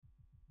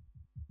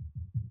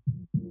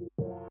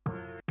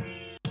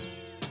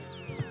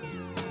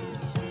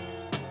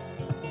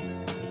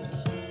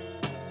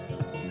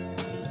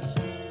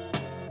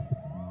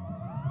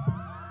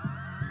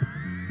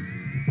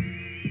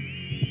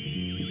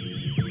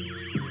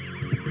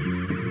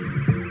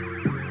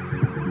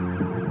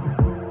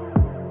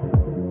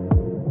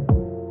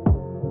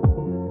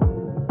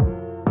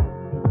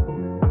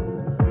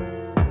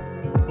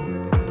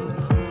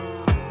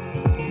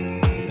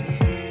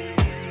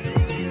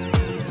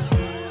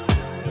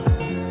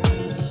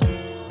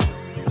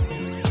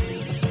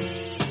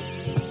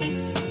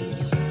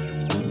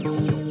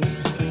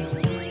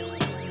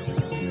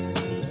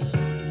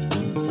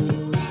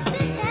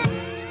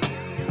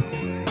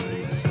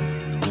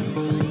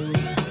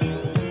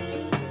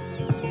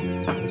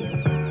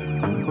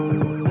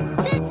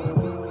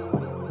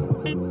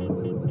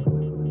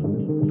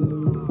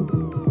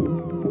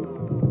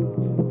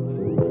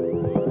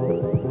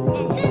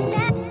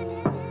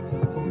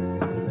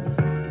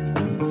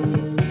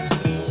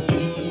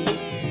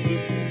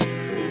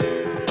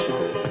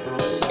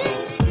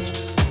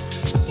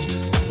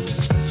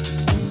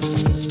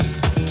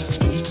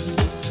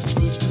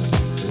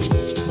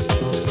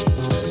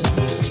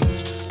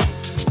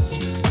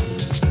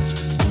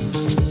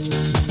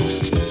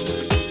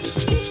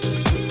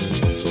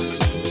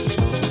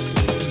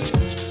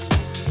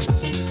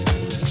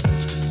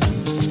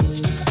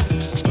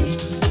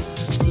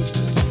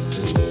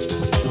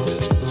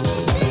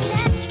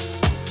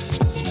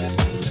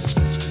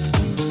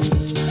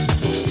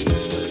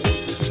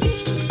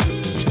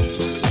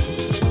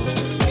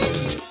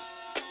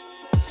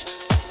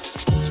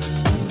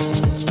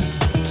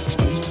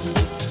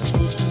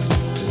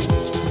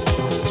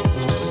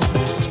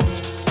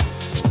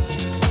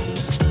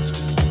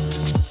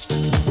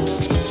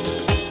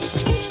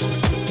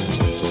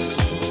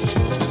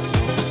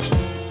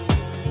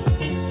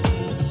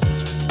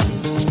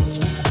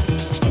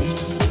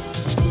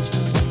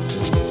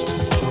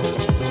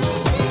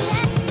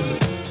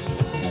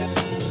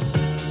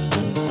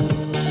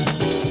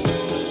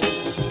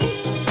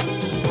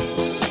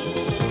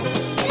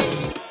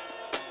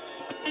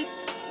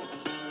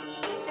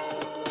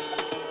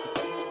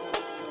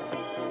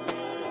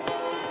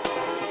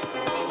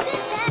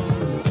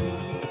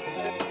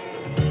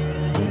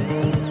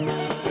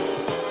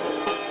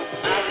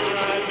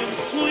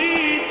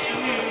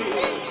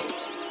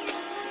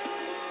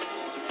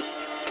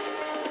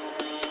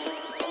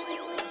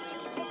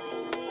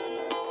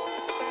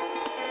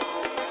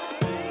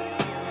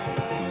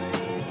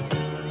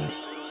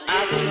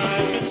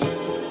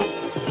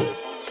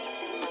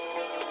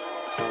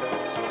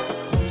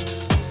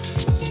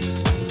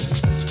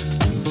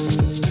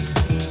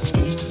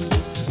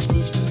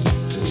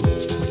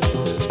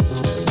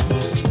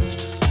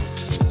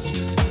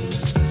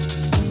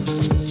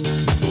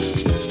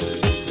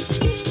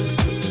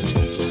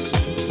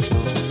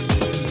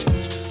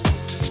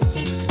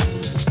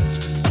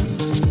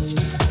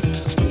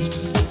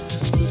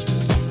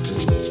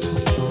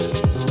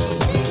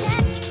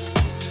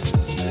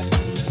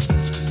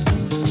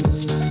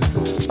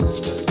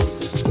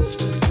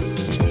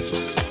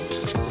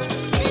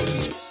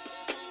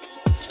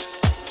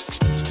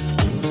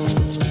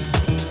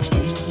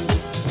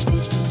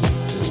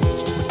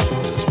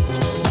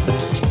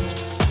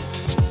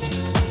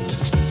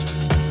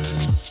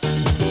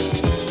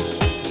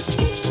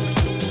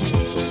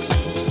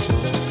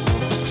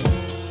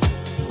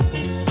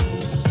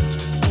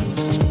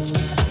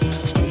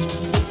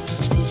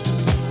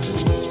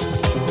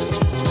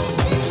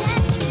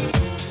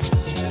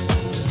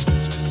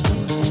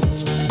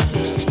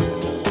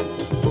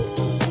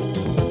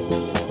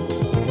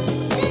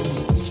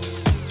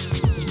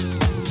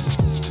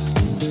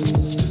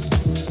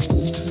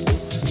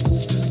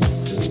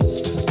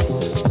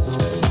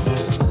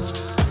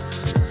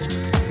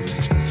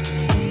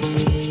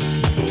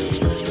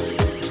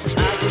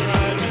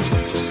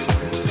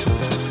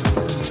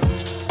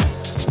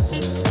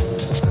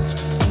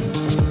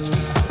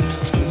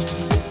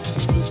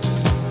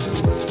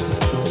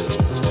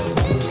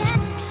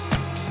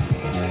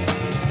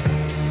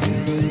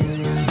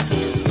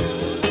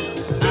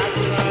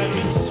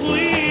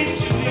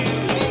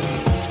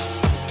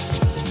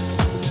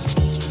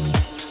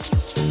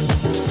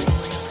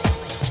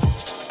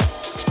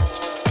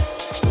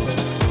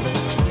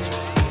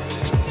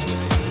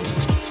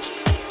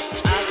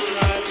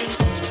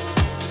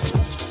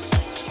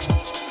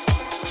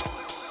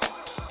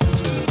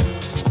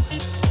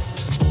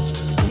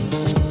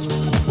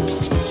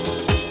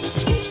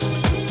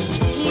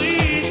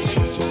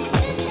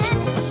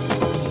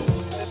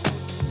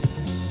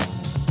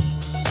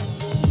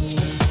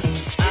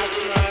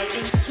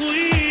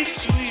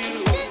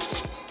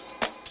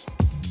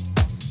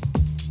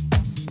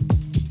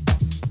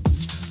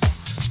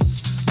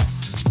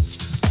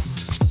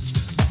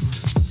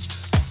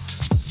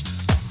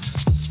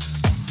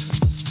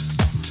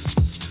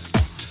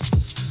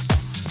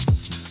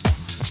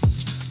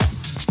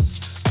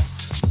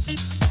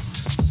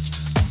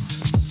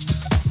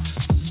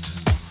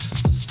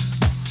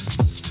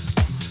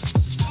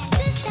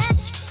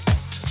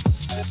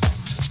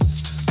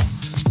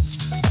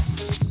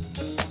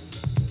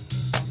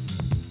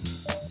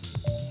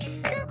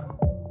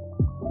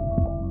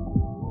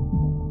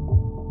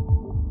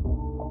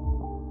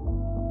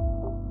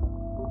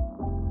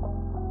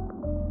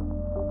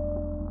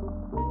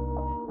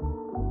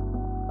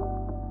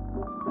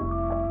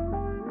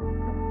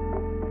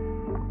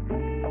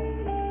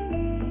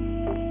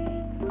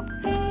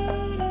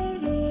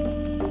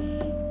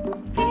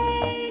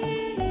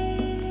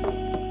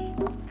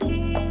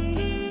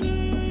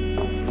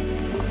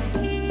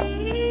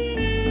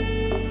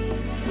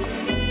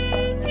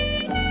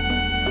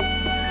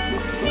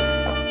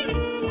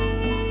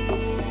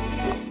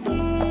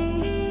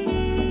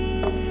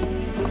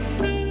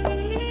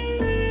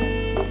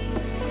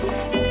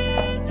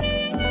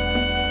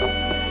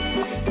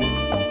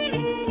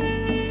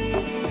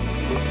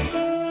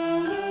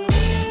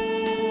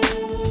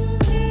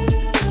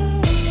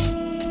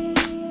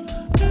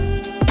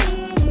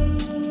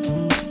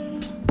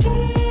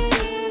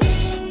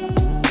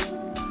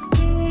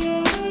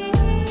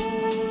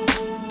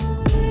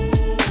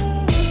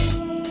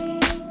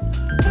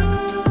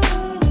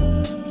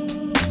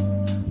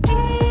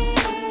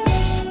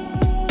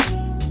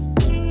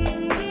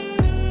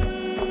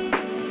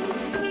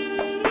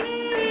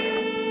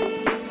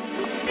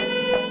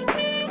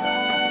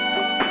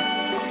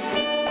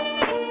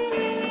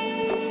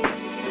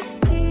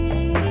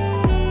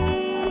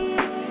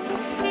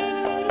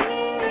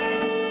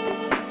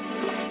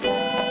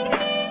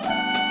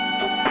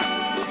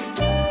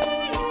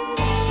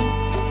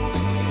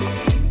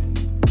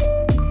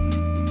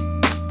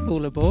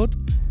aboard.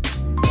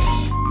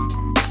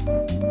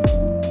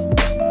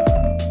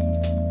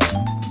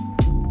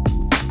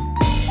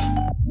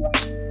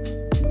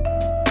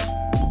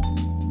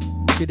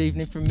 Good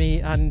evening from me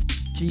and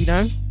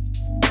Gino.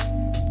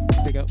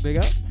 Big up, big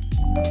up.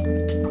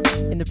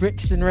 In the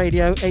Brixton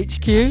Radio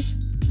HQ.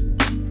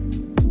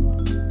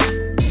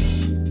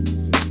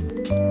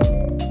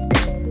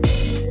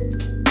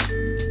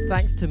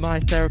 Thanks to my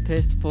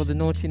therapist for the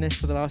naughtiness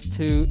for the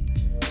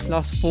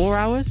last 4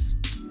 hours.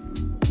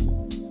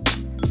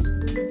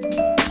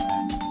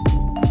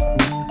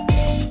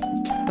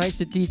 Thanks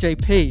to DJ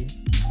P.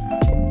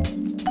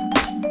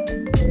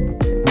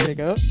 Big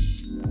up.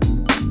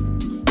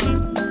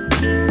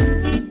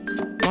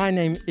 My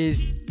name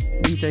is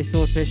DJ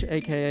Swordfish,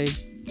 aka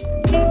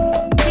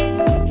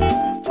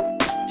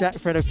Jack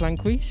Fredo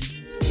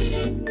Planquish.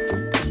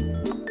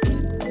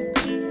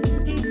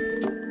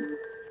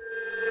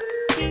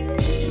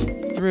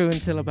 Through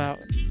until about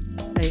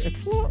 8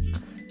 o'clock.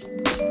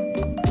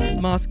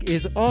 Mask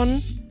is on.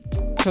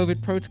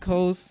 COVID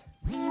protocols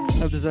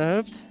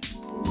observed.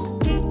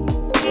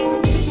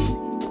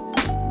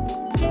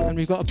 And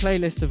we've got a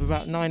playlist of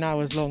about 9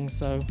 hours long,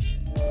 so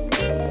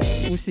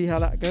we'll see how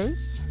that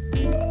goes.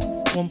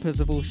 Whompers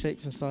of all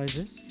shapes and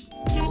sizes.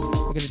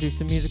 We're going to do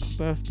some musical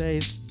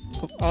birthdays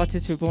of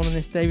artists who were born on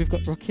this day. We've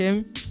got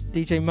Rakim,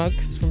 DJ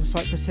Muggs from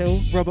Cypress Hill,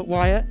 Robert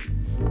Wyatt,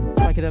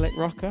 psychedelic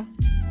rocker,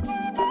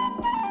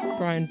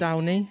 Brian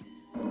Downey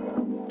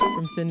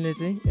from Thin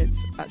Lizzy. It's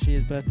actually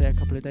his birthday a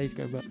couple of days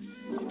ago, but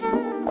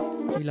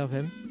we love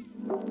him.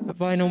 A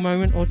vinyl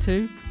moment or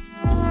two.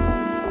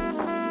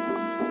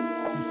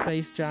 Some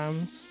space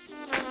jams.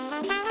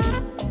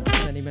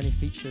 Many, many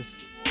features.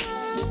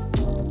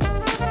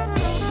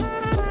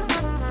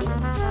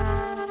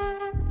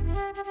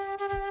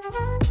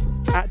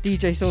 At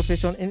DJ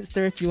Swordfish on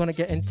Insta if you want to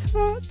get in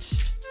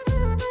touch.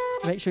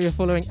 Make sure you're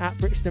following at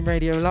Brixton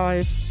Radio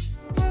Live.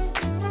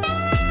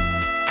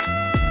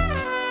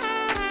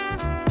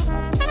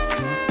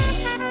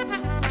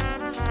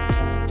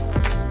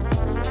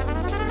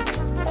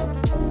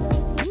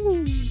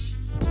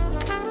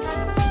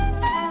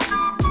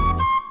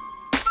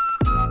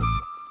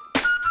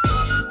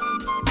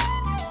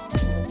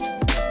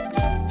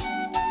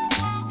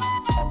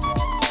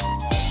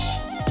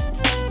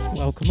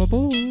 Welcome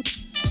aboard.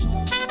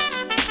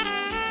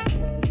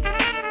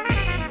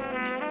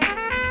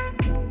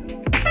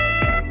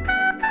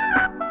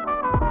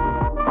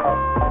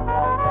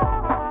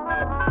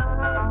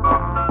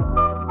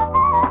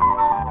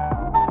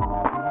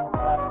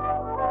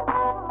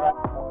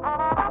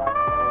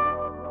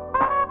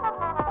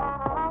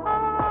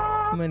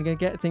 I'm going to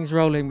get things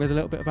rolling with a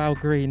little bit of Al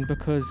Green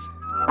because,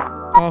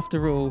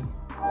 after all,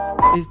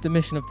 is the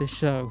mission of this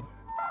show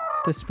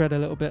to spread a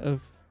little bit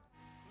of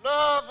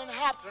love and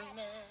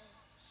happiness.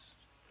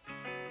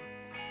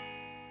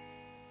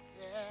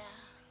 Yeah.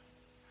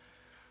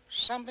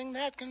 Something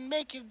that can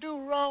make you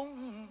do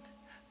wrong,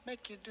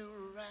 make you do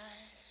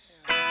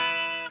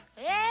right.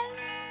 Yeah.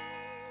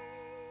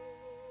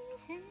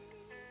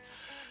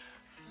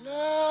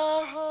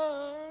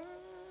 Love.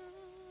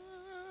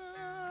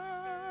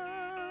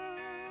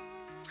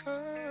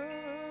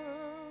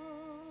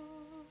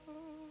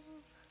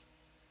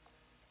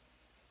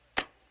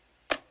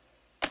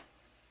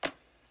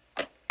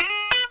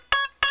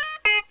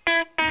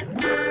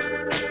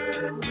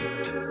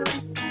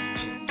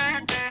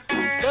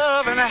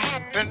 Love and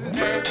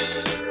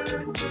happiness.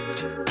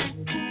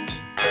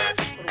 But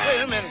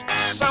wait a minute,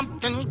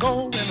 something's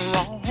going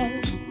wrong.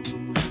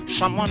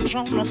 Someone's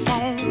on the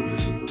phone,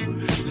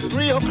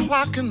 3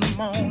 o'clock in the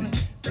morning.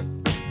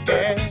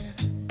 Yeah.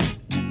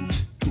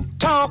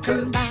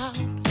 Talking about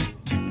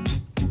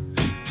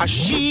how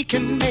she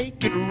can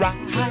make it right.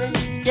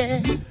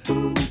 Yeah.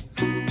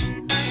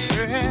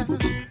 Yeah.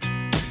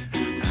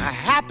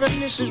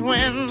 Happiness is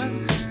when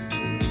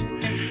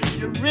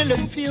you really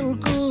feel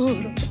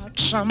good about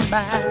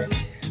somebody.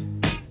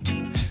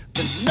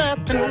 There's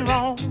nothing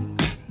wrong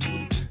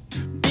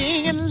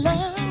being in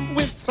love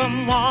with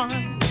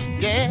someone.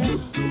 Yeah.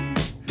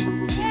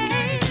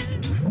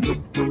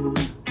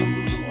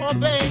 Oh,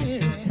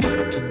 baby,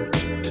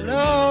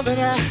 love and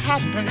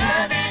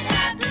happiness.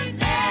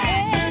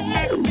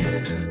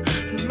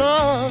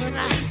 Love and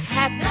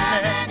happiness.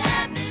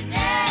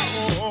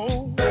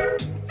 Oh.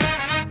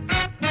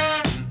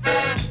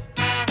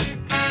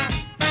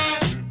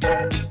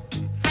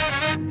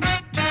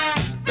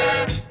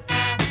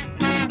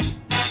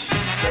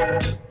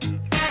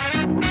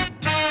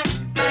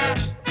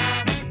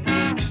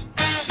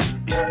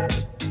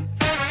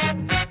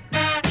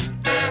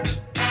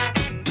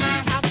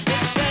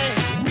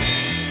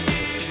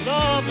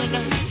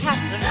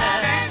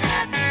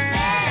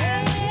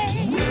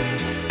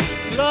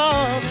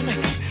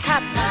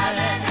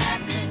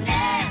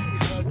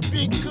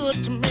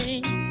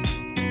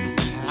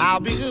 I'll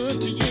be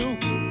good to you.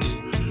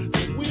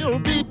 We'll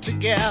be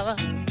together.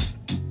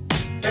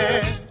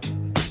 Yeah.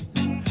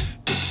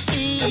 To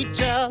see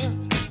each other,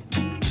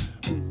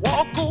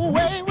 walk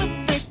away with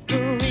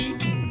victory.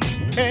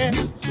 Yeah.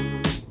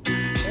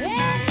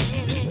 Yeah.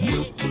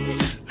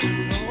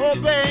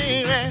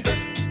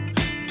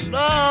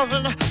 love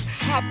and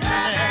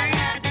happiness.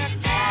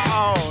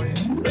 Oh,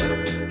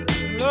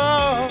 yeah.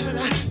 Love and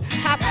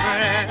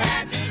happiness.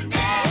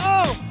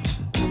 Oh.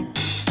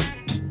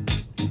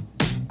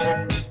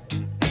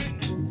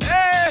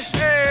 Hey,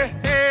 hey,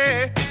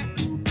 hey.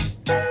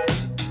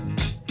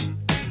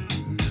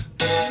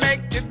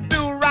 Make you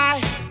do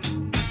right.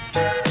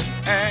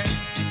 And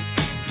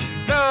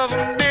love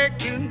will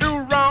make you do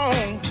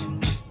wrong.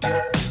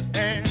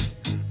 And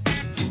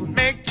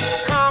make you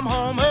come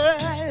home early.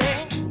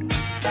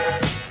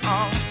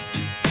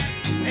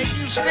 Make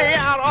you stay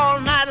out all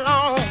night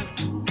long.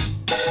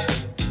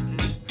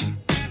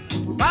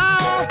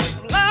 Oh,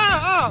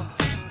 love.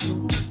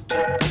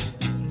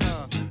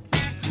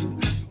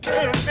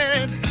 Wait a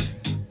minute.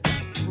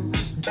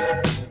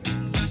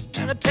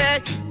 Let me tell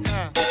you.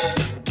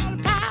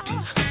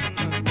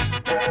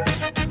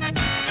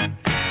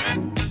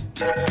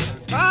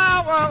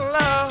 Power,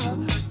 love.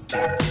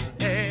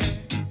 Hey,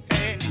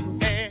 hey,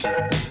 hey.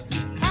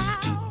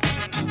 Power.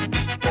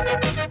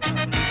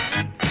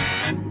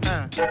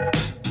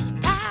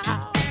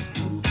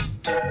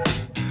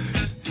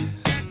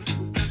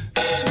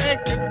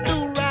 Make you do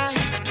right,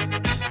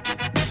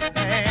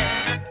 and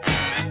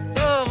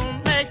love will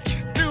make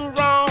you do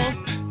wrong.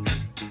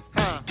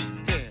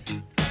 Yeah.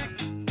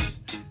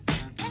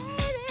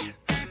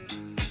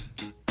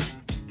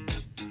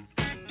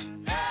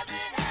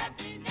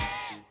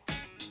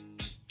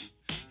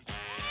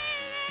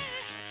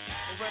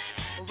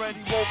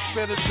 Already woke,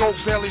 spit a joke,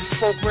 barely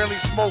spoke, rarely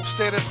smoked,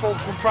 stared at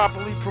folks when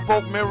properly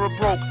provoked, mirror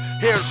broke.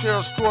 Hair share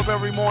a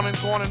strawberry morning,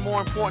 gone and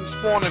more important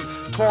spawning,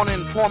 torn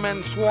in, poor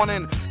men sworn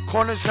in.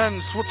 Cornish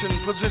hens switching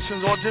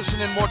positions,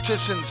 auditioning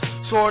morticians,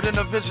 sword in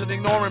a vision,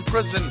 ignoring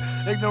prison.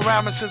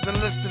 Ignoramuses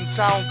enlisting,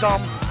 sound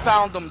dumb,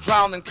 found them,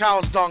 drowned in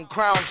cow's dung,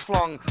 crowns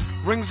flung.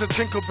 Rings a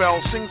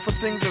Tinkerbell, sing for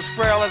things as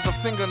frail as a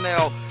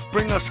fingernail.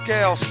 Bring a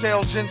scale,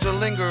 stale ginger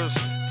lingers.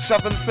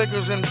 7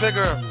 figures in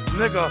vigor,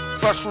 nigga,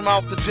 fresh from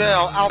out the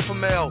jail, alpha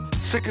male.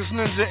 Sickest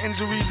ninja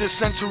injury this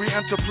century,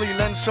 enter plea,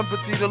 lend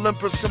sympathy to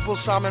limpers, simple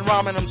Simon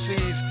Ramen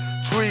MCs.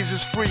 Trees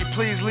is free,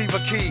 please leave a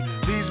key.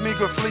 These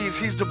meager fleas,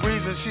 he's the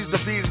breeze and she's the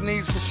bee's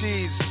knees for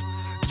she's.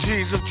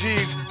 G's of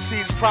G's,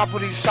 seize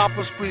properties,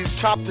 shopper sprees,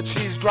 chop the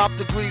cheese, drop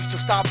the grease to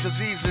stop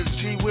diseases.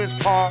 Gee whiz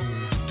pa,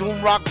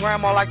 doom rock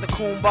grandma like the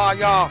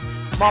kumbaya.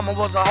 Mama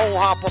was a hoe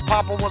hopper,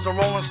 Papa was a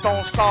Rolling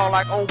Stone star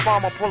like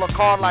Obama. Pull a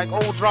card like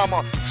old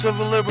drama.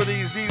 Civil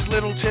liberties, these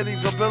little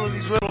titties,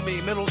 abilities riddle me,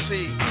 middle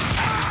C.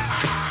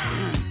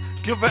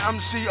 Give an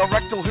MC a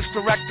rectal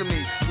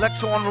hysterectomy.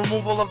 Lecture on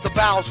removal of the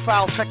bowels,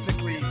 foul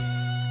technically.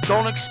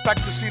 Don't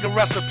expect to see the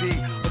recipe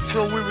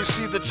until we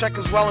receive the check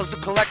as well as the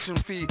collection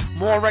fee.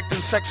 More wrecked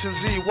than Section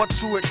Z, what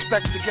to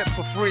expect to get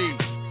for free.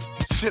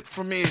 Shit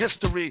for me,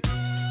 history.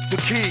 The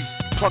key,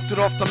 plucked it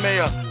off the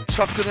mayor.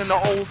 Chucked it in the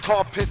old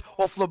tar pit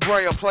off La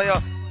Brea, player.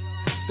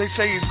 They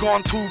say he's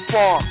gone too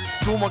far.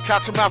 Duma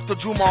catch him after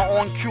Juma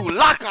on cue.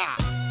 Laka!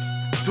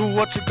 Do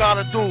what you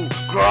gotta do.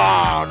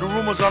 Grah, the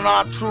rumors are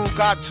not true.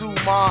 Got to,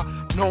 ma.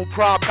 No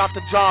prob, got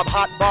the job.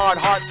 Hot barred,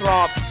 heart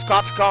throb.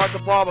 Scotch guard, the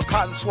barber,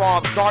 cotton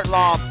swab. Dart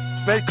lob,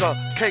 baker,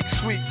 cake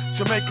sweet.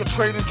 Jamaica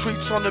trading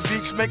treats on the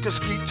beach. Make a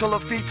skeet till her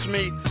feet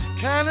meet.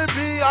 Can it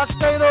be I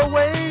stayed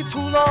away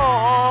too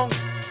long?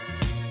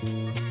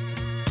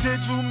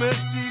 Did you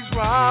miss these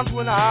rhymes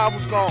when I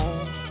was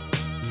gone?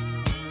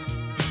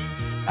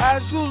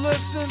 As you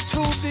listen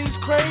to these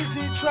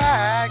crazy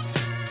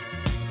tracks,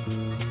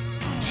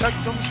 check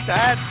them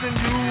stats, then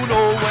you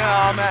know where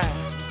I'm at.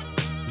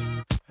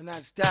 And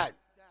that's that.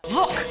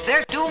 Look,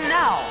 there's Doom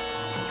now.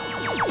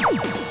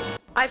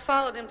 I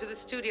followed him to the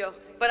studio,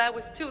 but I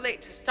was too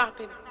late to stop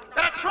him.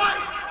 That's right!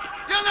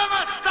 You'll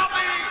never stop me!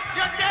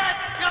 You're dead!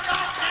 You're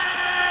not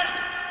dead!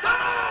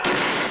 No!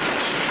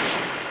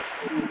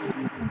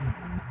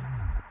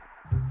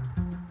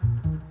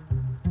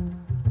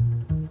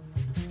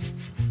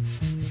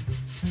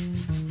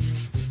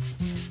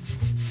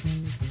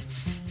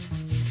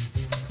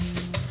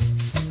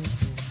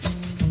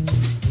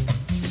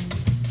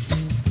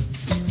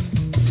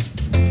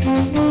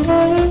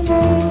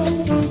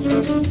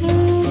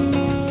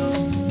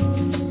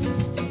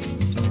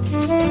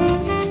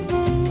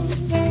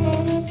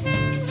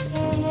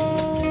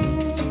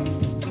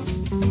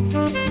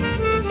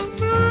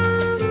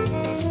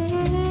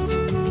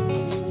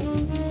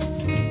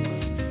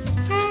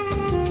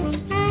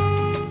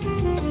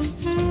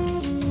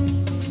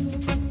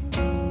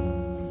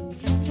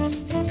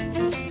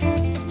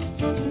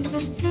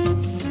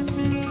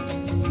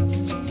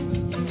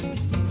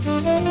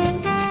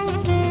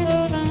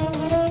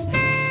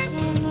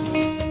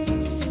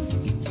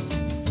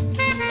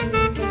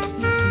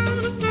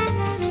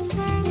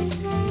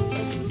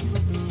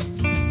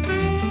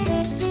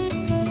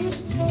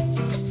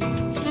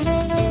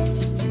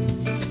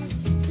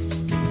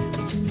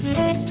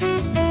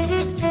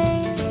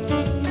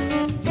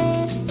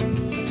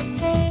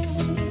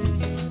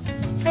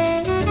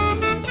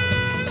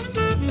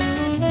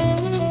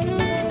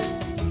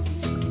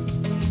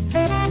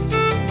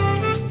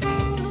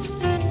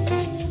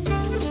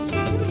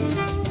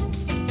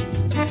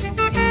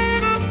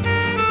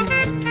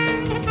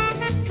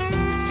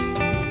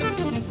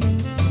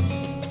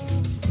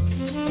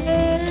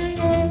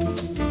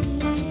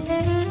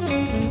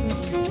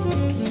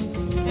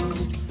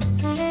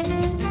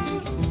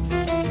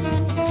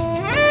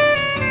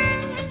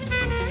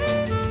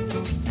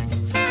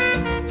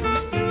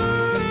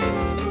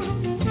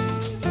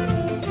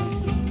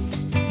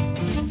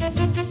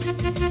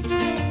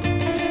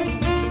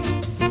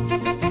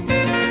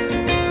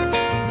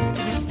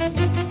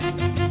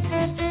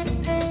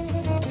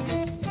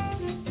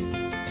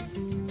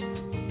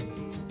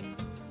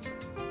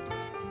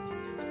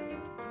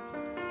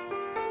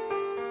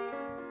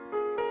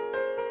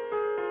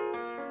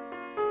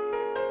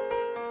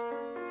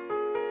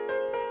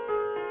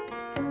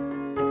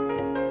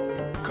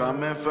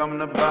 Coming from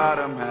the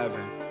bottom,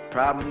 having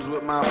problems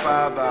with my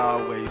father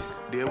always.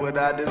 Did what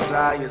I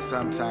desire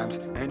sometimes,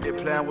 ain't they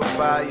playing with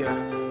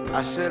fire?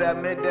 I should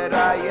admit that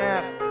I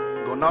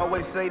am, gonna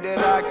always say that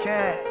I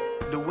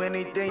can't do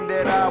anything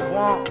that I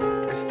want.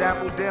 It's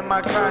stamped in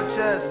my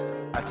conscience.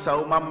 I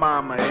told my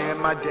mama and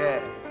my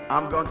dad,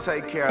 I'm gonna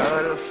take care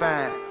of the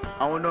fam.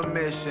 On a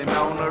mission,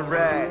 on a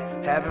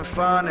ride, having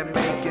fun and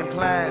making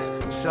plans,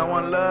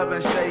 showing love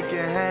and shaking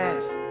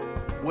hands.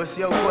 What's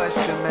your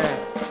question,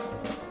 man?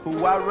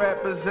 Who I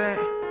represent?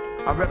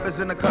 I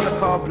represent a color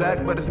called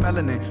black, but it's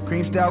melanin.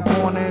 Cream style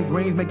corn and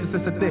greens make the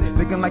sister thick.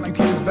 Looking like you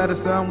kids better,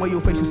 son, where your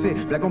face you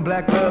sit. Black on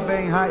black love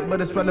ain't hype, but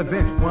it's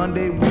relevant. One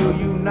day we'll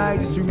unite,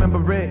 just remember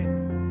it.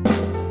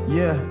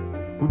 Yeah,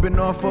 we've been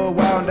on for a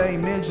while and they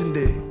ain't mentioned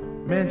it.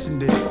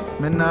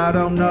 Man, I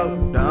don't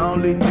know. The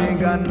only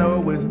thing I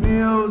know is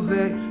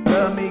music.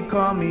 Love me,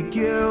 call me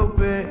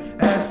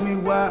Cupid. Ask me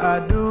why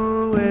I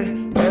do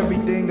it.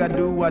 Everything I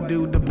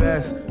do the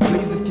best.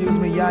 Please excuse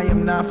me, I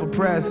am not for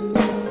press.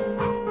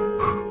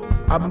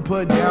 I've been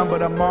put down,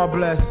 but I'm all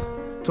blessed.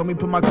 Told me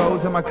put my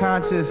goals in my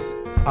conscience.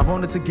 I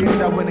wanted to get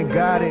it, I went and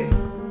got it.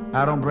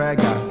 I don't brag,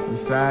 I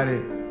recite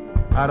it.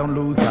 I don't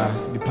lose,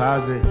 I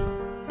deposit.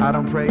 I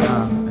don't pray,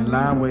 I'm in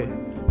line with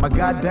my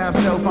goddamn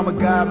self, I'm a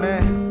god,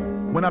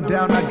 man. When I'm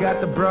down, I got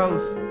the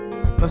bros.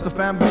 Plus the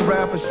fam gon'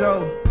 rap for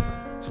show.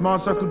 Small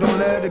circle, don't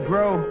let it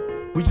grow.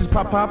 We just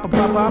pop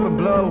and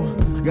blow.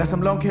 Got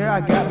some long hair, I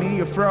got me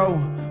a fro.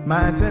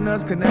 My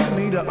antennas connect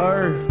me to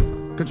earth.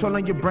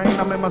 Controlling your brain,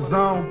 I'm in my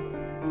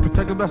zone.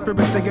 Protected by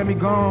spirits, they get me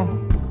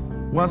gone.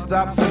 One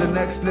stop to the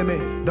next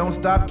limit. Don't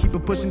stop, keep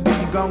it pushing,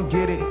 then you gon'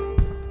 get it.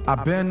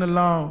 I've been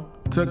alone,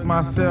 took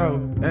myself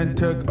and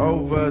took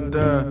over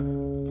the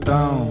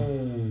throne.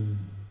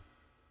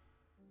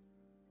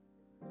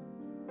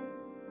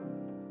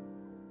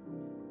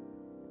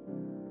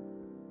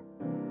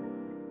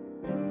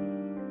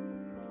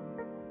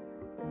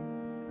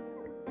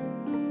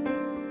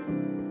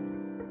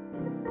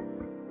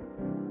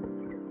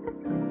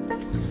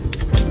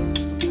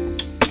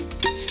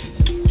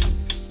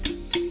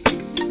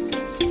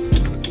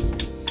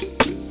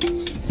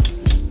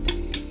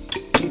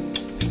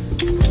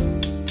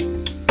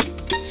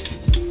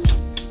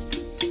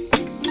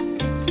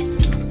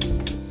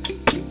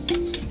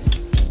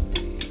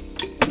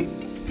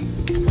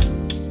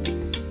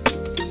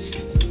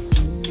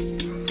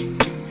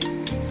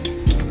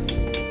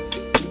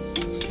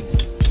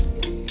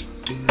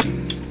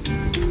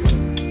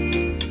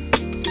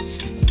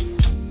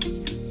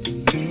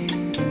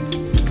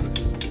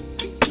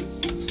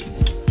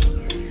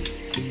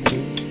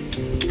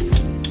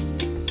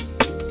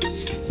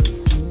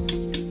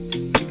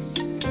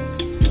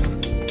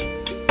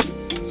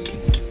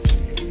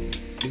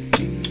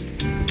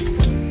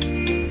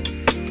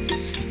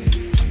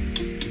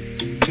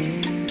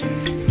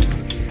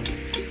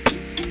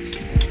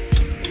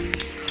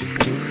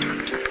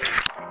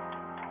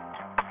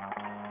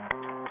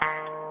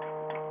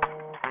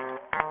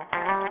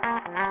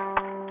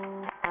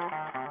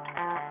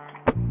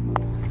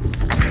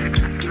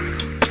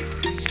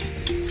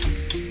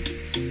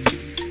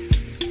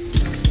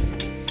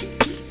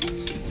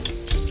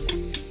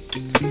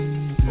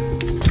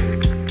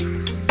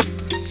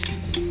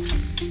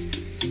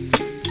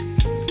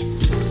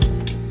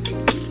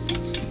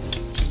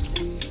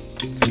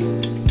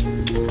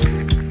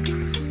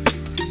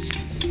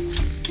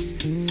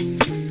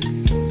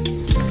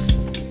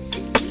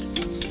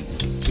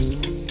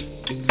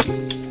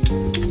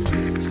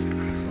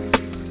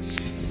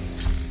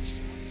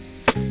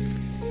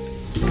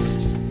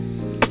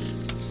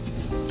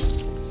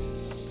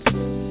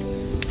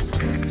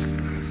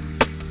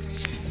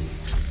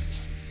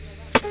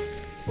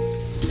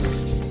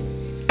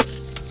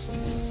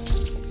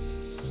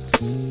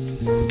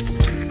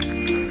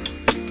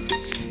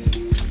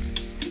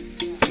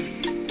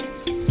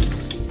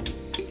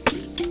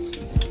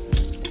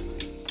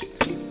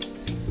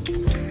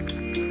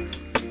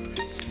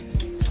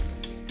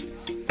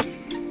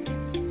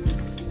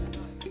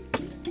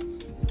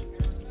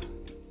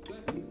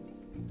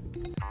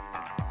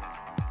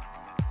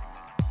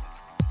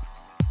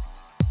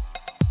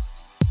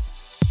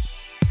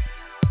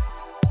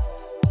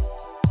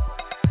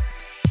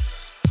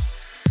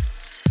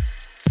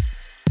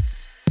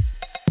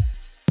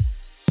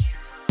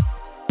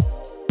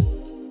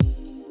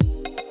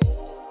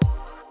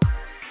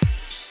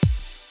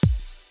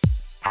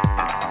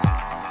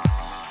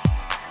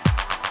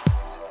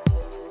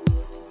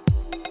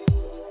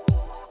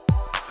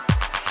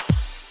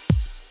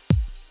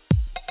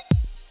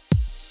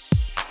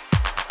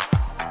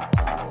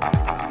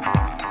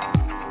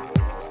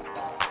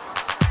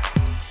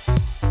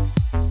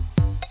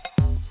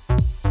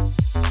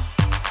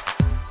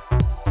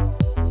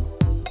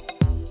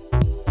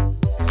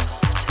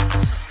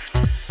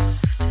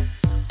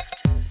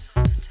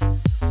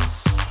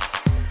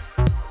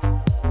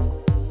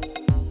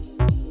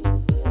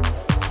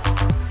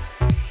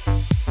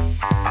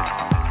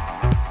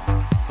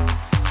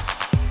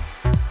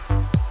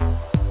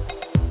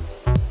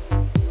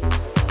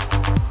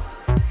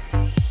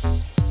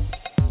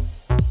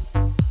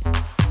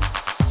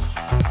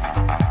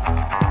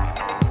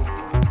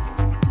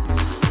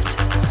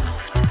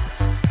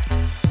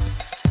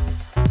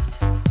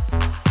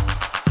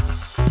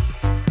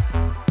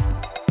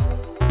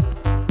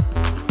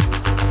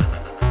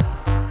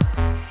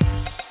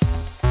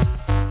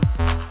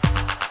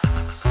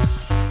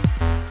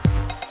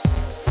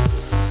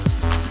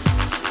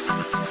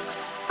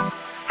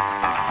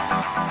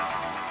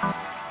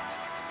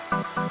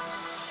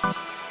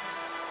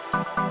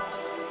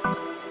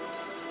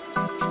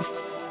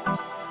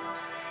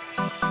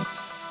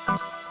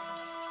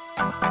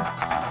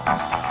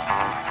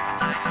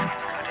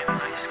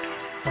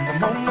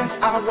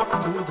 moment I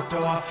walked through the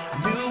door, I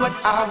knew what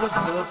I was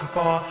looking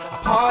for, a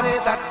party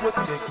that would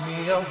take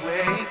me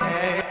away.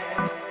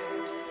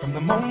 From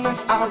the moment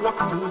I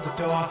walked through the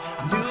door,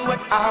 I knew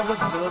what I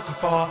was looking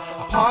for,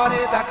 a party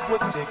that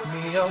would take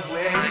me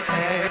away.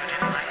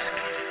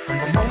 From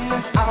the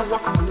moment I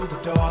walked through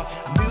the door,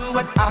 I knew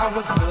what I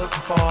was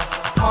looking for,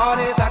 a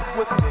party that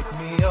would take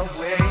me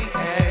away.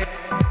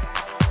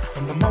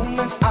 From the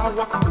moment I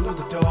walked through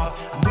the door,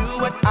 I knew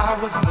what I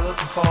was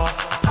looking for,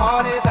 a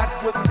party that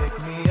would take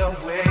me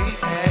away.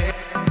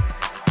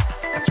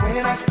 That's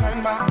when I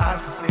turned my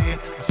eyes to see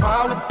a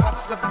smile with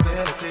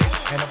possibility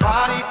and a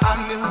body I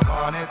knew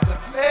wanted to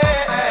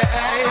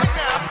play.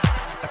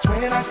 That's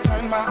when I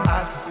turned my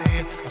eyes to see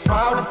a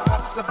smile with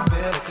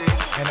possibility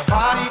and a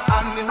body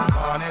I knew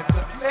wanted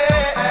to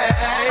play.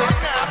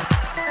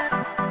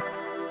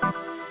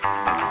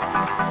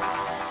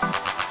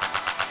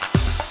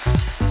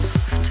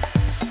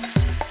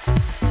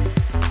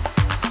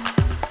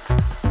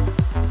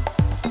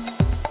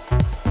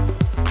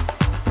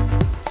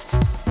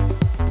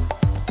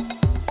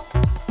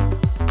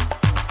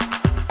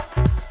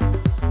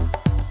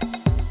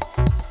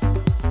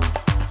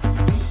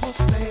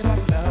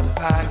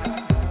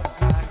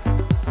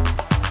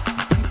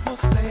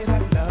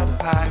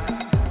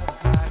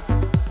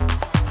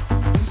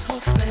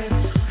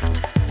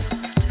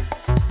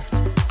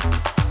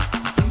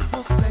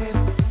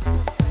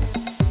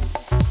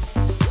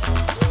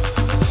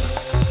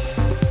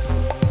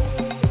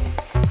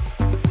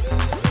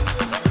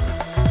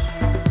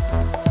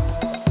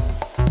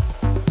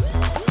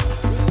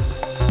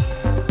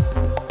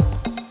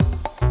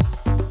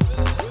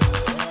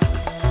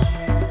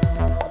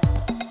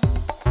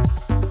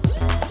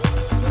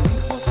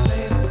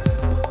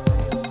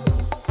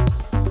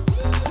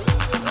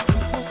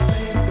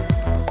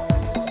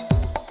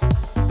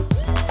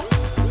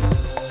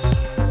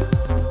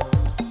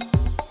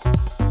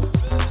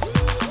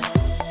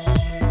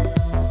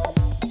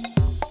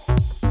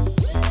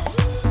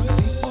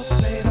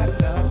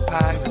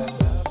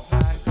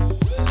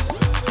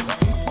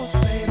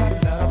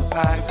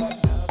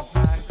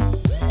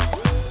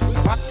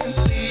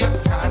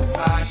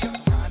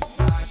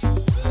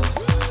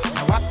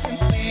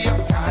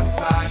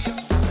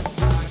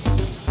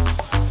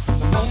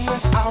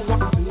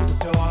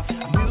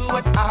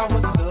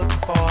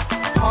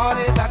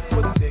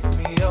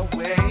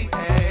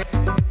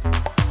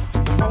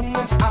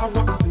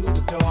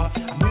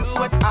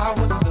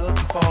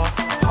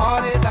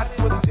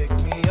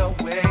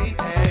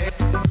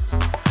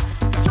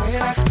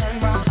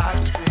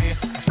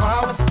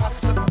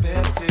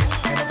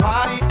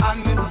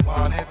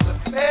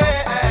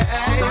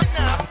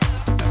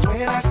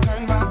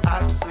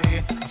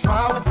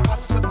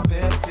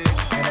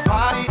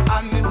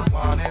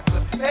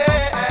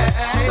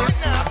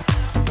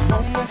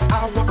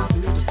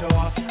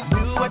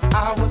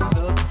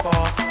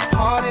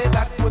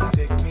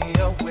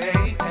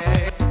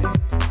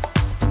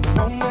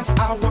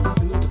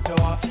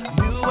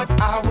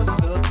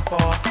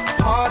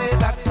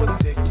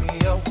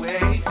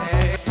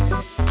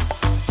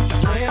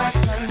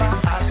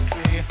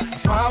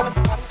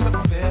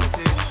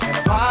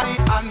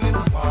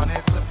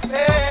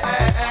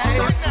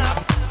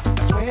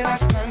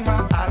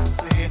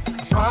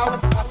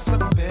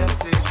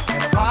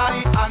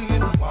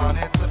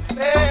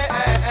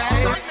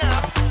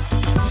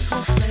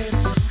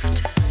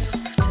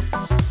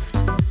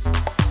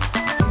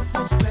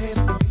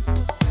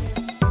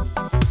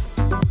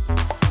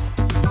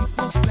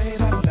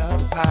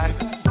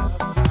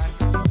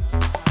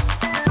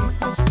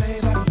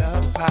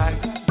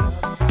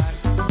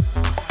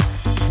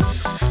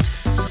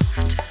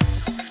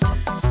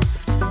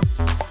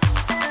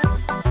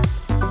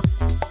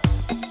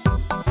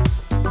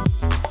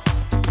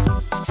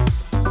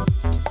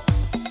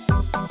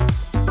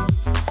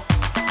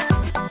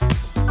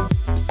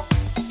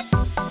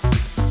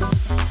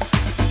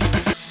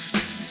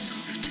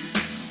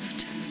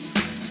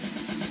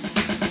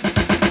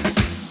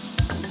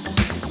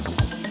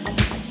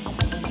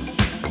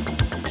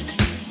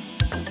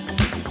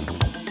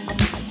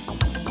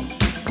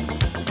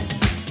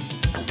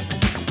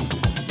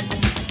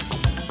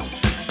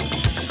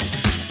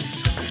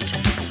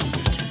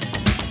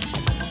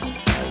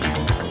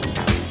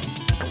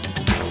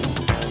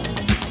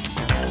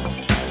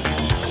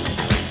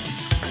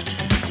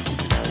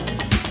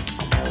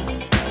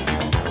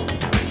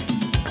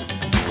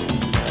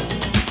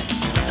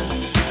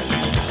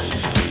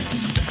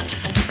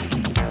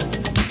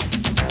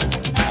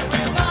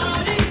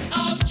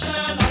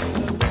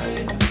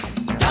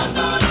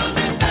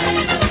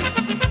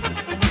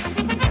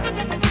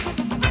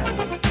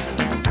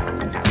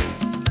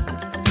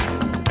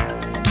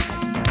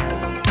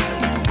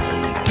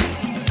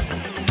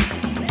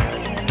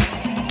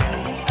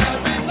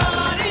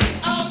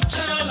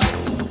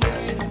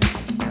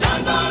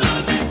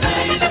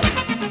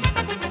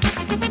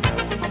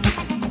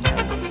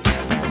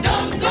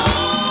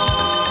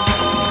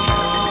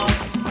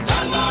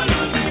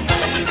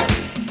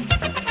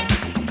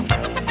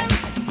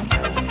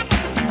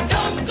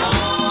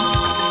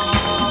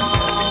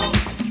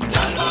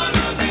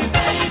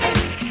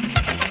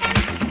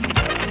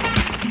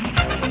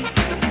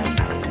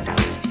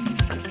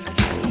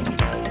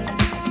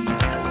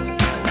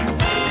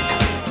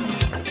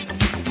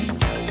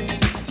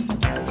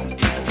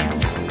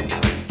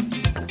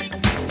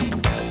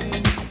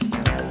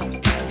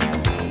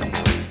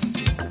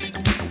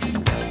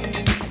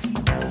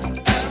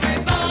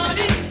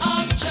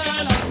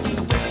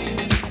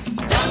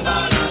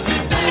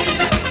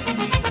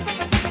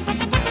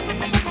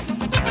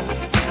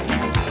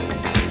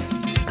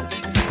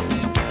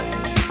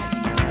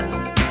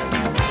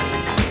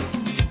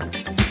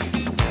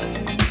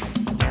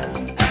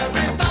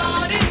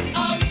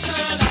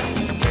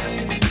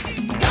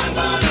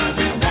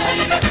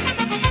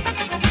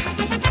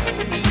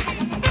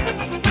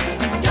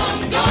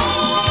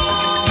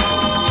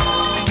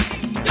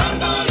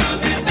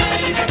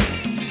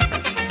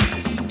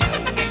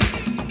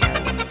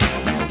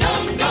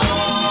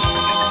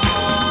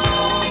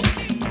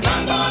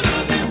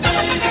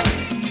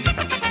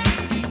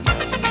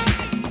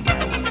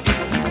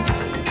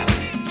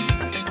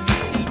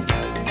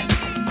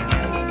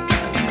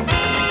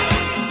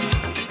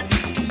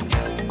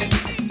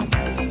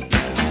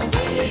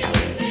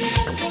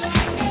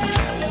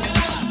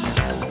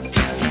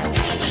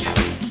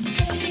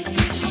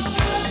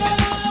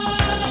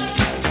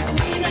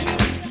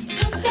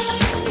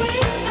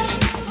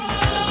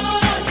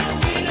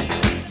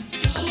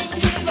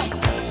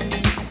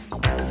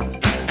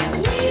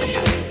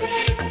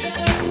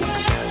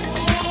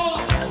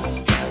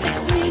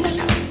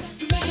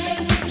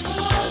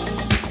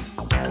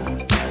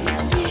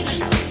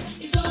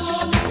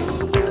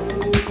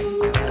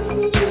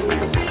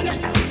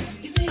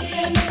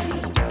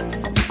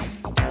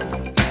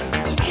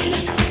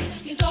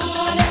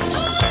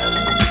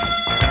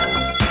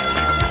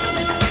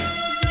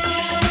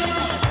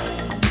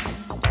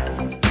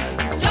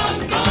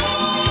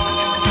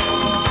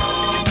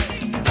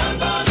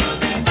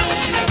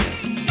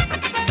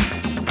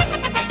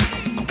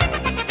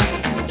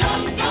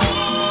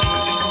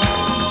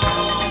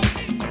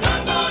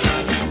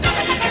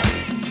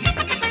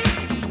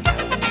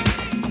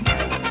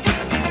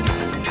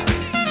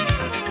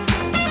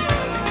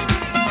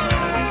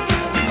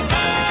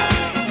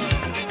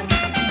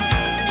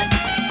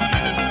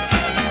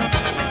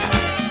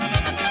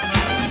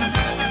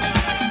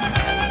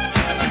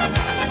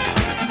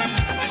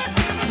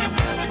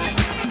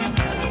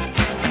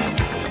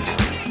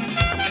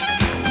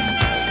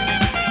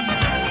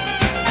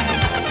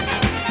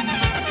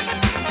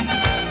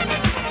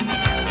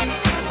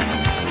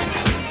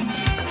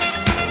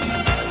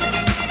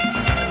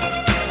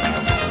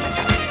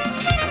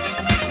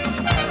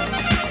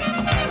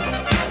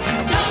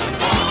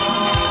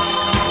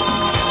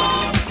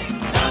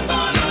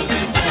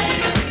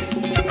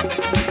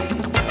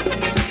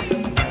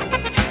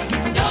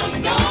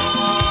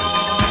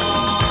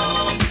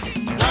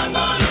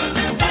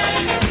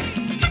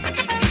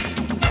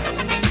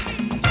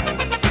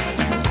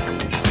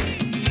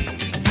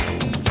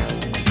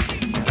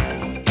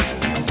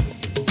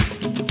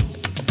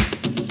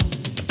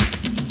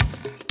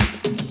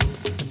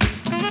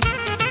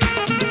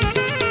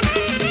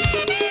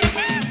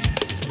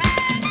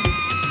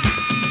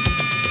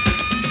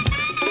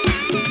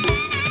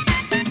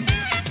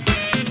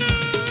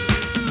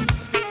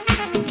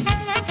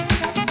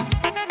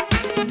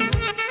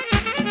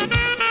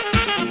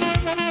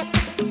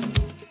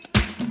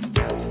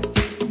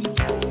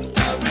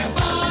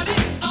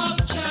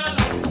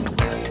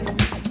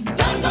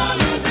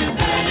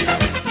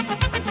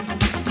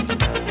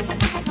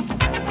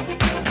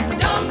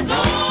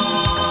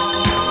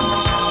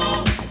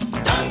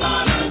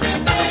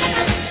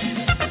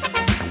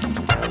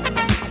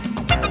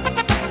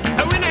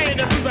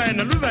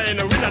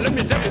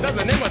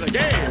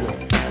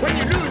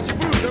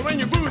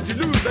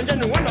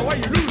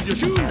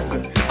 your shoes.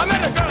 I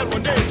met a girl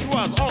one day, she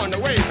was on the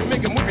way to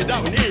make a movie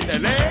down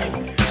in LA.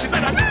 She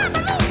said, I never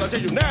lose. I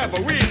said, you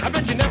never win. I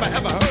bet you never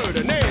ever heard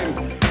her name.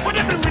 But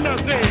every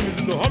winner's name is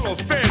in the Hall of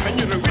Fame. And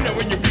you're the winner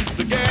when you beat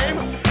the game.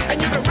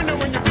 And you're the winner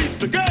when you beat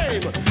the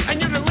game.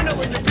 And you're the winner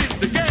when you beat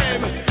the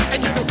game.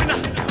 And you're the winner.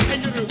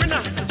 And you're the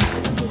winner.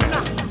 The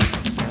winner.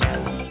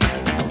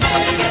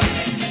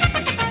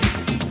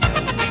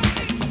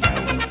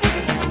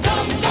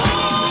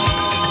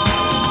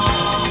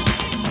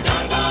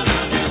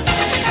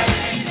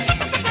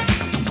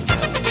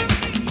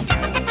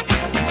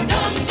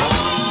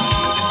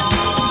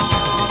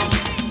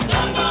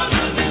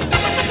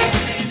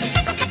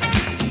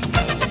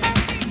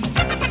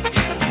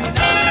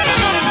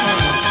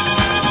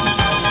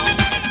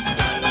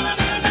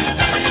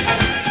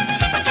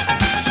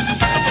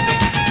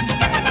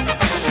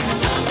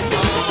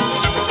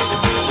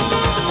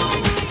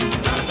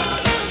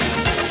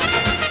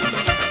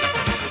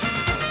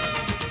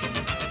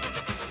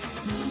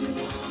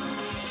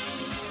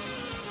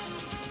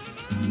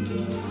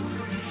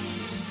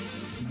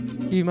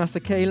 Hugh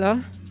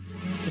Masekela,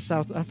 the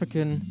South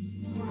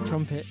African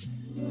trumpet.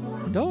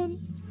 Don.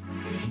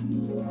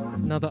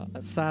 Another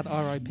sad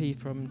RIP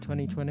from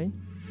 2020.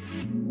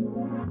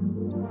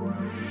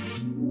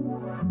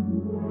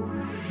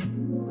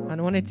 And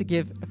I wanted to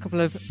give a couple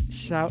of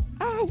shout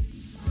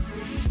outs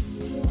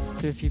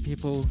to a few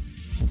people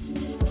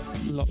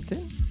locked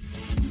in.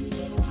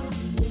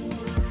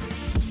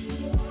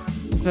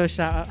 The first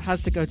shout out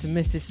has to go to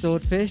Mrs.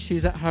 Swordfish,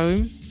 who's at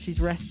home. She's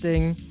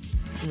resting,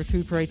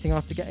 recuperating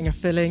after getting a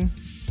filling.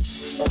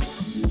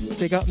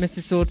 Big up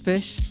Mrs.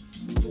 Swordfish.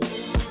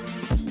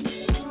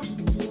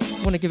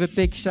 Want to give a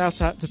big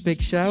shout out to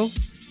Big Shell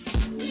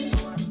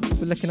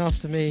for looking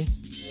after me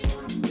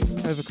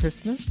over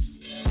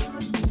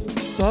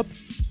Christmas. Bob,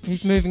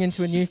 he's moving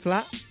into a new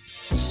flat.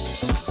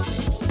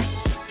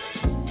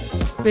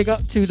 Big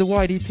up to the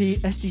YDP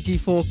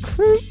SDG4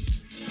 crew.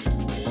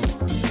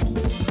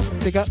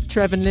 Big up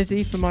Trev and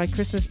Lizzie for my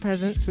Christmas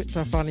presents, which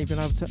I've finally been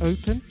able to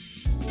open.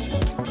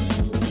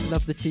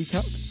 Love the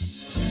teacups.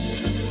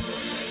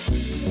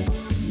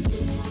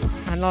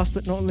 And last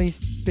but not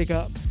least, big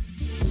up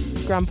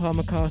Grandpa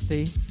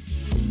McCarthy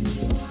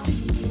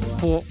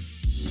for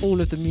all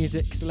of the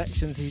music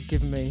selections he's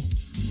given me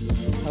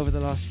over the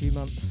last few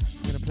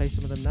months. I'm going to play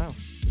some of them now.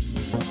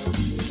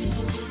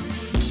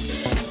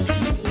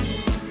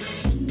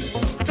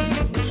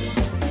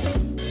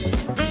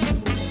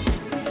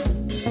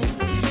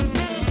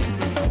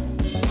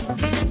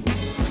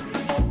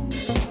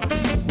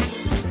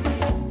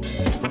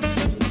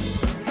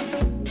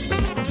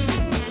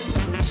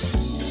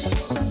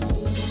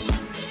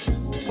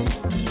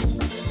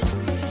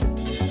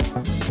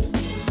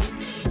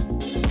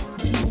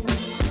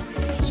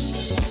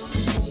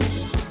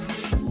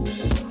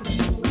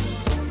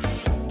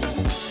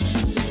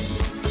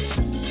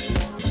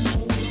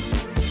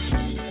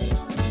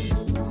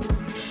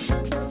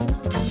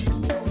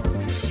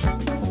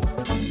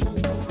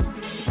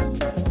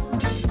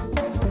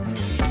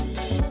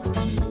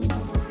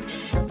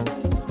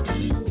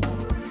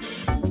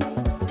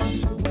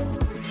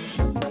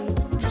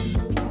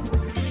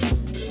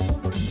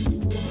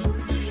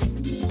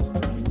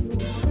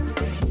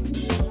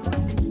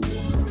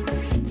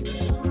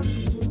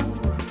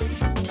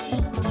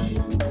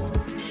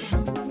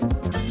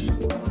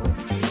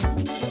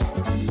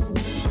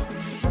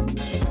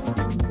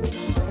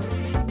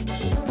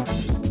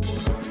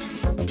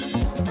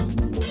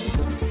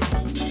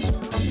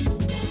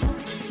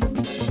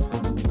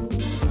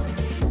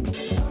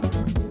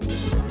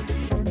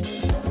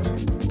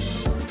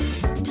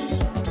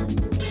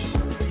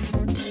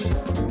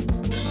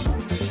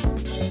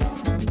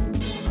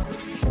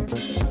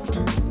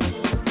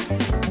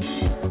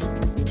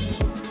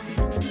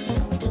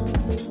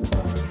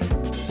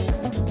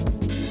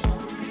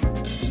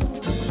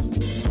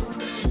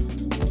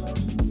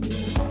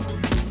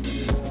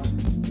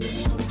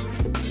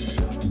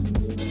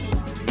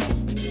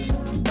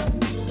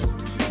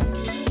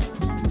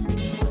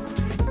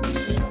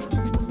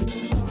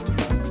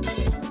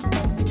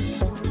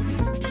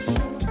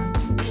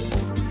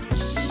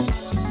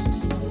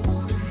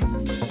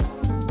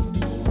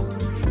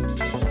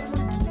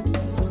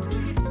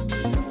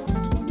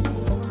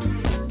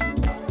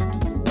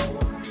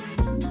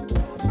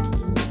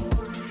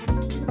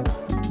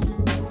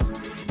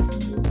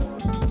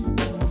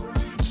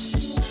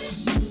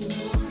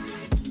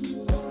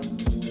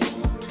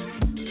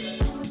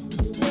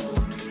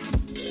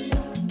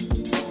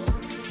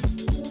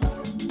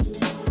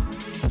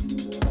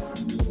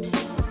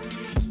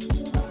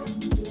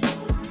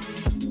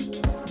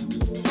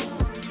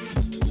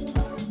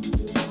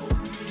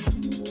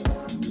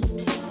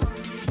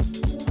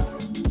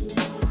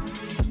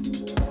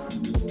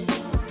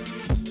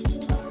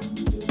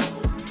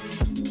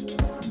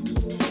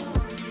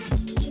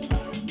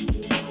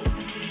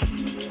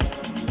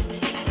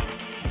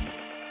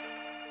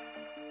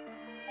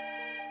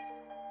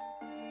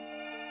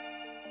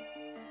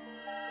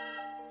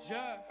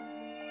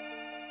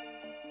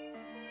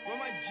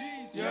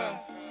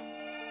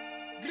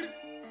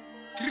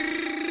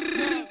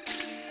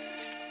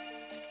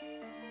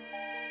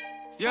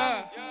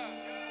 Yeah.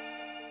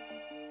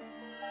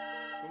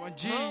 For my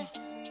G's.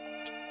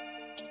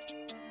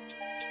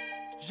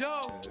 Yo.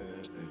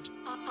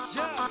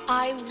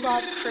 I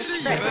love Chris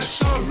Rich. Yeah,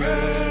 sorry.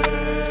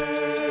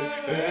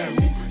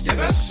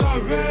 Yeah,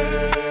 sorry.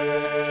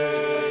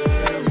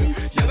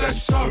 Yeah,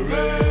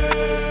 sorry.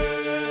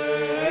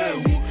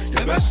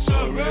 Yeah,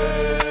 sorry.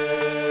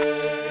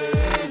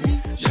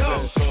 Yo.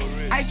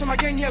 Ice on my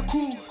gang, yeah,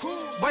 cool.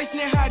 Boys,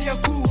 ne hard, yeah,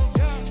 cool.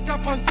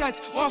 Step on set,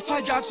 one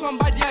fight, got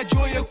somebody, yeah,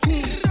 joy, yeah,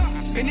 cool.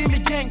 My name is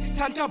gang,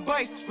 Santa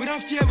Boys. We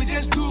don't fear, we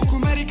just do.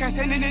 Americans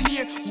and in the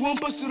near,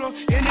 whompers, and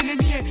in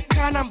the near.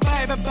 Can't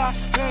buy a bar.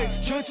 Hey,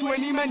 Joe to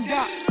any man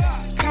da.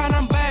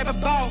 Can't buy a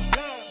bar.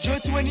 Joe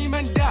to any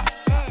man da.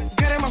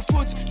 Get in my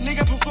foot,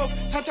 nigga provoke.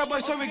 Santa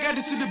Boys, so we got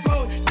this to the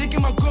boat.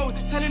 Digging my gold,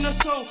 selling a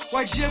soul.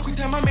 Why Jay could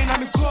tell my man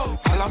I'm a cold.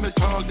 All I'm a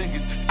tall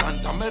niggas.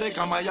 Santa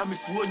America, Miami,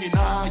 Fuji,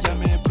 nah, yeah,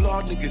 me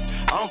blood niggas.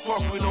 I don't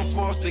fuck with no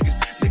false niggas.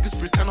 Niggas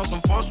pretend on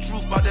some false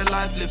truth about their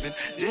life living.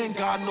 They ain't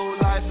got no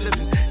life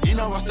living. You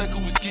know what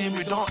second we scheme,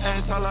 we don't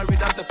earn salary,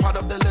 that's the part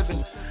of the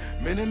living.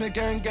 Me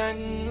gang gang,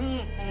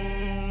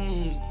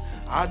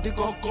 I dig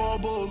a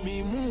kobo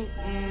me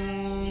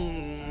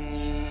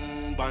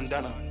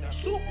bandana.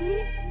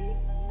 Suku.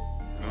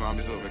 My mom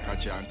is over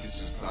catch your auntie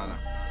Susanna.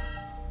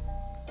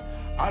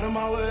 Out of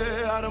my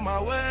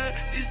way.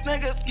 These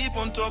niggas keep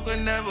on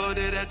talking, never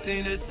did that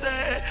thing they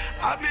say.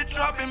 I be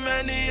dropping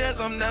many years,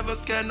 I'm never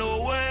scared,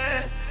 no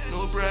way,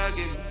 no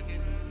bragging.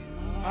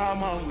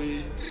 I'm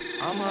away,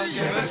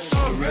 yeah, but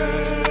sorry.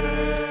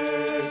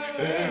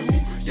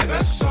 Yeah,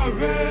 but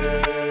sorry.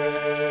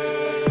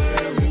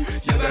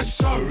 Yeah, but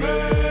sorry.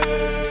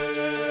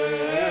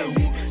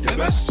 Yeah,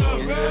 but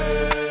sorry.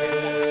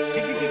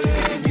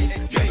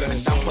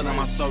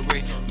 I'm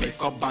sorry,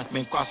 make up bank,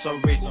 make up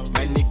sorry.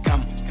 Many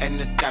come and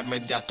this cat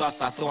made their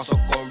toss, I saw so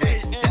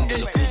correct. Send the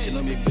location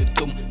on me,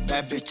 betum.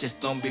 Bad bitches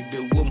don't be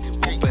womb.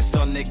 Open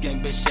son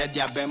again, be shed,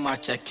 ya be my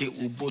check it,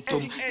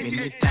 ubotum.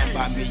 Many time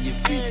by me, you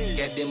free.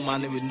 Get the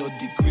money with no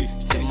degree.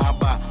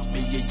 Timaba, me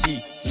ye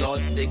G.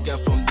 Lord, they get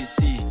from the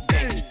sea.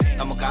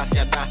 I'm a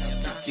Cassiada,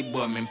 City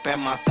boy, me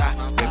Pemata.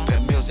 Pepe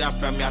Mills, ya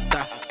from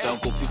Yata.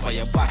 Don't go free for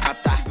your back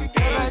attack.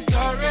 I'm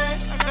sorry,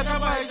 I got a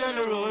boys on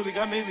the road, we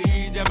got me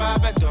weed, ya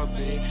baba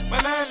toppy.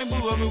 Man, I'm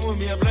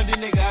me a bloody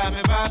nigga,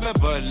 me baba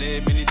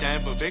bully. Many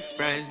time for fake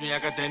friends, me I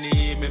got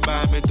any, me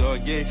buy me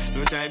dog, yeah.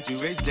 No time to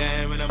waste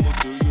time when I move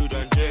to you,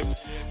 don't trip.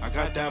 I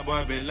got that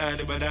boy been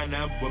landed, but I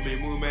know, but me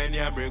move many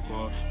a break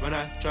all. When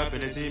I trap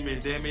in the sea, me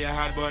tell me a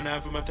hard boy now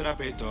from a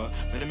therapeutor.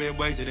 When I make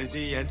boys in the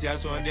sea, and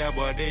tears on their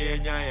body,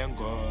 and I am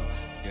go.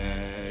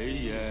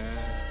 Yeah.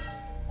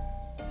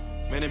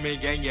 Many me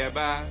gang yeah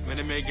ba,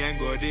 many me gang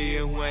go de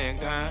who I am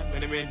can,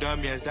 many me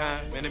dumb yes,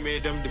 many me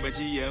dumb the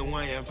machi who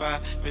I am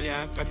fa, many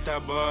a kata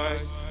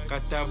boys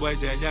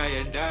and ya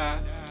and da,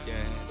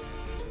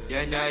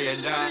 yeah,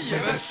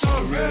 but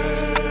sorry,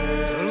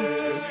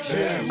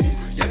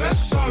 yeah, but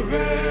sorry,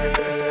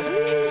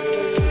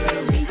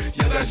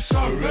 yeah, but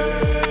sorry,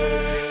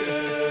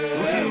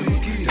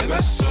 yeah,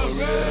 but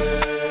sorry,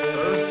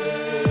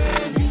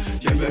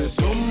 yeah, but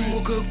dumb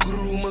muka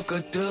crew muka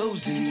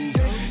thousand.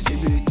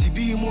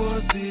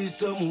 Moi c'est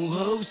some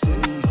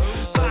housing.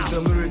 South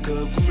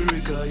America,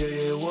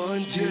 yeah,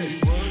 one day.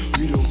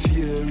 We don't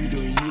fear, we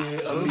don't hear,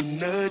 I mean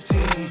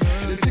nothing.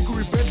 The thing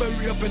we remember,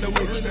 we up and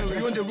away. We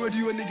on the road,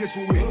 you niggas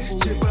for way.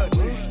 Yeah, bad,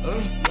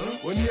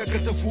 one year I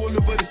got to fall all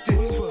over the state.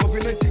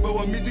 COVID-19, but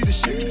I'm busy the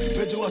shit.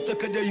 Pedro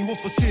Asaka, there you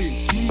want for stay.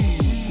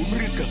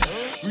 America,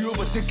 we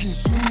overtaking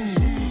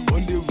soon.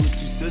 On the road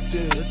to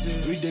success.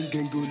 We then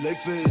can go like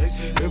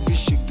fast. Every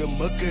shit the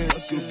market.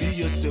 So be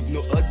yourself,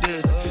 no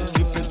others.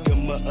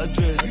 My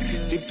address,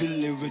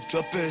 simply with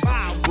trappers.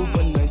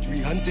 Overnight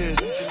we hunters,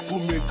 who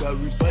make our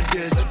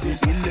rebaders, we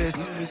illness.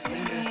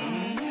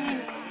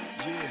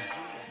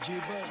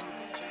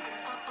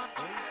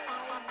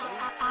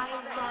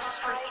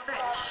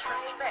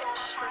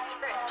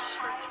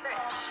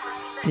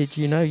 Did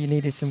you know you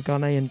needed some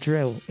Ghanaian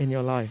drill in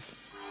your life?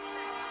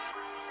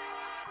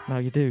 Now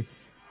you do.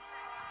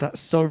 That's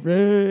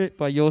Sorry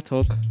by Your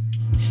Talk.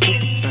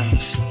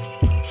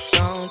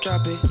 Don't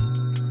drop it.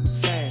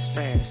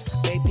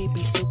 Fast. Baby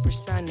be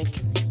supersonic.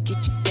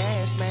 Get your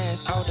gas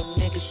mask. All them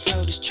niggas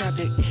told us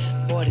traffic.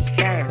 Boy, this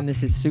fire. And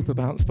this is Super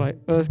Bounce by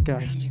Earth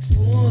Gang.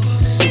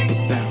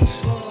 Super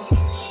Bounce.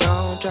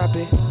 Don't drop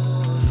it.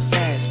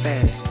 Fast.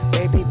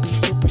 Baby be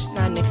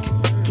supersonic.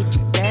 Get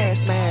your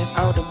gas mask.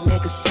 All them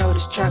niggas told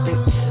us traffic.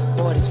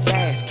 Boy, this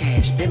fast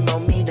cash. Venmo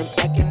me them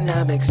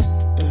economics.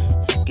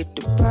 Get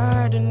the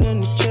bride and then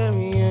the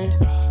chariot.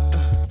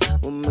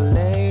 With my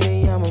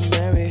lady, I'ma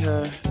marry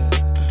her.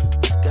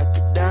 Got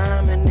the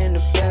diamond in the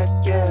back,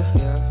 yeah.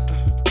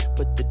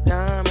 Put the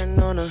diamond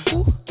on her.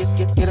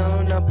 Get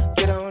on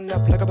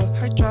up like a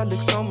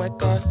hydraulics on my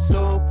car.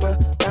 Super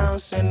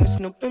bouncing,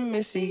 Snoop and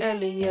Missy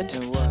Elliott.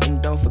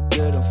 And don't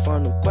forget I'm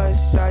from the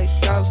west side,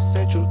 south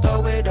central.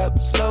 Throw it up,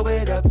 slow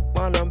it up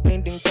while I'm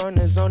painting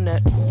corners on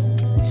that.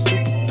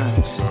 Super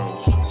bounce.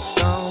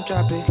 Don't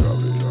drop it.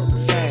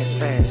 Fast.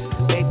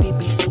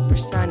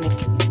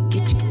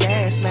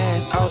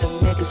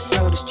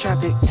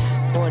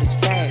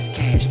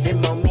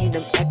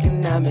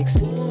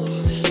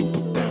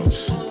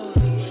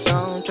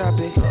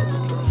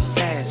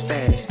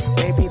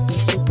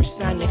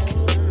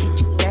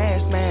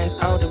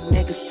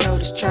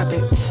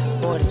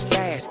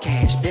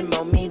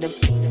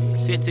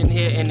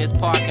 this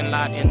parking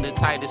lot in the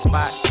tightest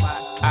spot.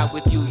 I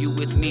with you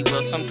with me,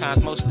 well sometimes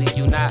mostly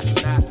you not.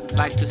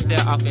 Like to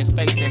stare off in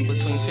space, in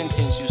between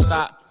sentence you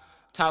stop.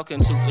 Talking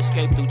to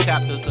escape through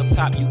chapters up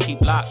top you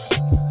keep locked.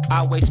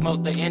 Always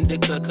smoke the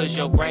indica cause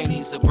your brain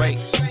needs a break.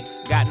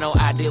 Got no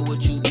idea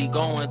what you be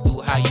going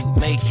through, how you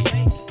make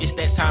it. It's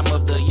that time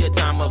of the year,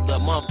 time of the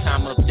month,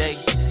 time of day.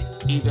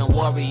 Even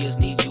warriors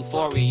need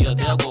euphoria,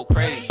 they'll go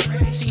crazy.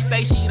 She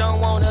say she don't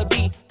wanna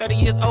be 30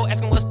 years old,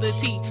 asking what's the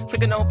tea.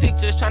 Clicking on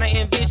pictures, trying to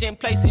envision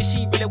places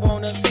she really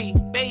wanna see.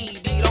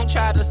 Baby, don't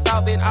try to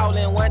solve it all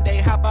in one day.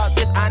 How about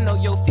this? I know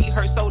your feet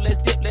hurt, so let's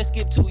dip, let's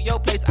skip to your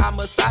place. I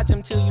massage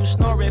them till you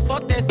snoring.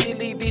 Fuck that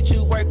silly bitch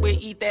you work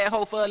with, eat that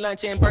hoe for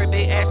lunch and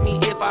birthday. Ask me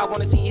if I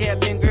wanna see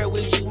heaven, girl,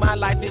 with you. My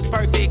life is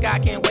perfect, I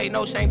can't wait,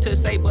 no shame to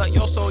say, but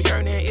you're so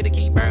yearning, it'll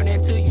keep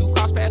burning till you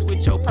cross paths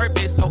with your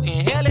purpose. So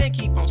inhale and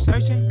keep on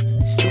searching.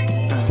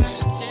 Super bounce,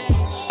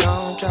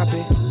 don't drop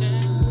it,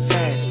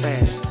 fast,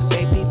 fast,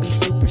 baby be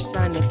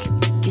supersonic.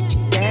 Get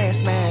your gas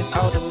mask,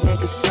 all them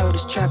niggas told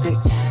us trap it.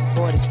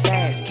 Boy, this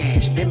fast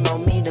cash, Venmo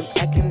me them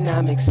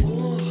economics.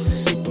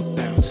 Super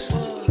bounce,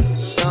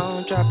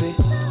 don't drop it,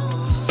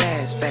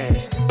 fast,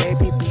 fast,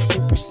 baby be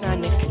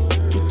supersonic.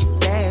 Get your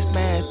gas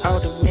mask, all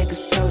them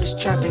niggas told us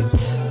trap it.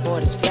 Boy,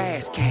 this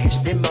fast cash,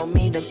 Venmo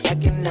me them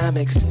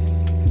economics.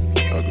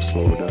 I can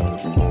slow it down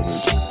if you want me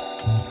to.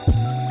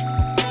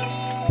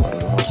 I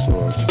don't know how slow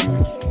I can be.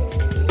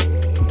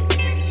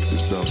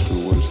 This bounce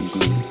feel way too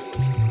good.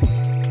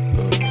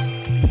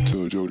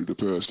 Tell Jody to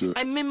pass that.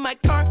 I'm in my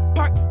car,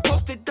 park,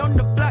 posted on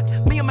the block.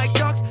 Me and my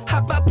dogs,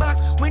 hop by box,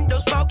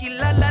 windows foggy,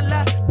 la la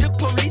la. The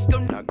police go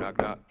knock, knock,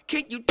 knock.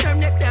 Can you turn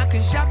that down,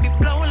 cause y'all be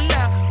blowing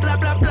loud, blah,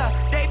 blah, blah,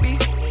 they be.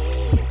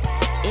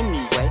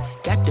 Anyway,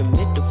 got the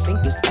middle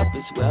fingers up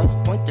as well.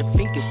 Point the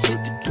fingers to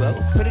the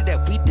 12. Put it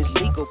that weed is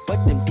legal,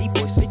 but them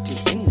D-boys sitting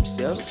in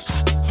themselves.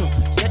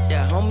 Set the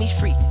homies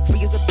free,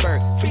 free as a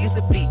bird, free as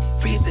a bee,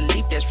 free as the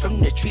leaf that's from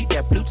the tree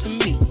that blew to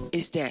me.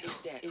 It's that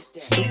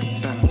super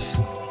bounce.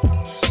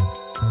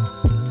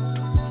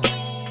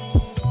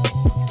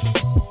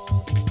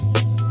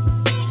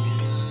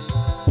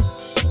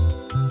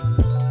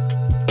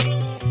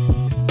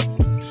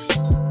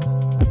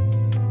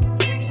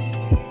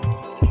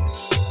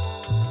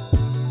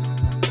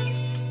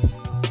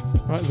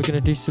 Right, we're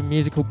gonna do some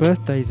musical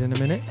birthdays in a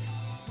minute,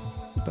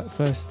 but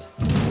first,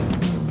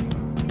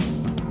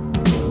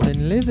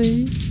 Thin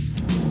Lizzy.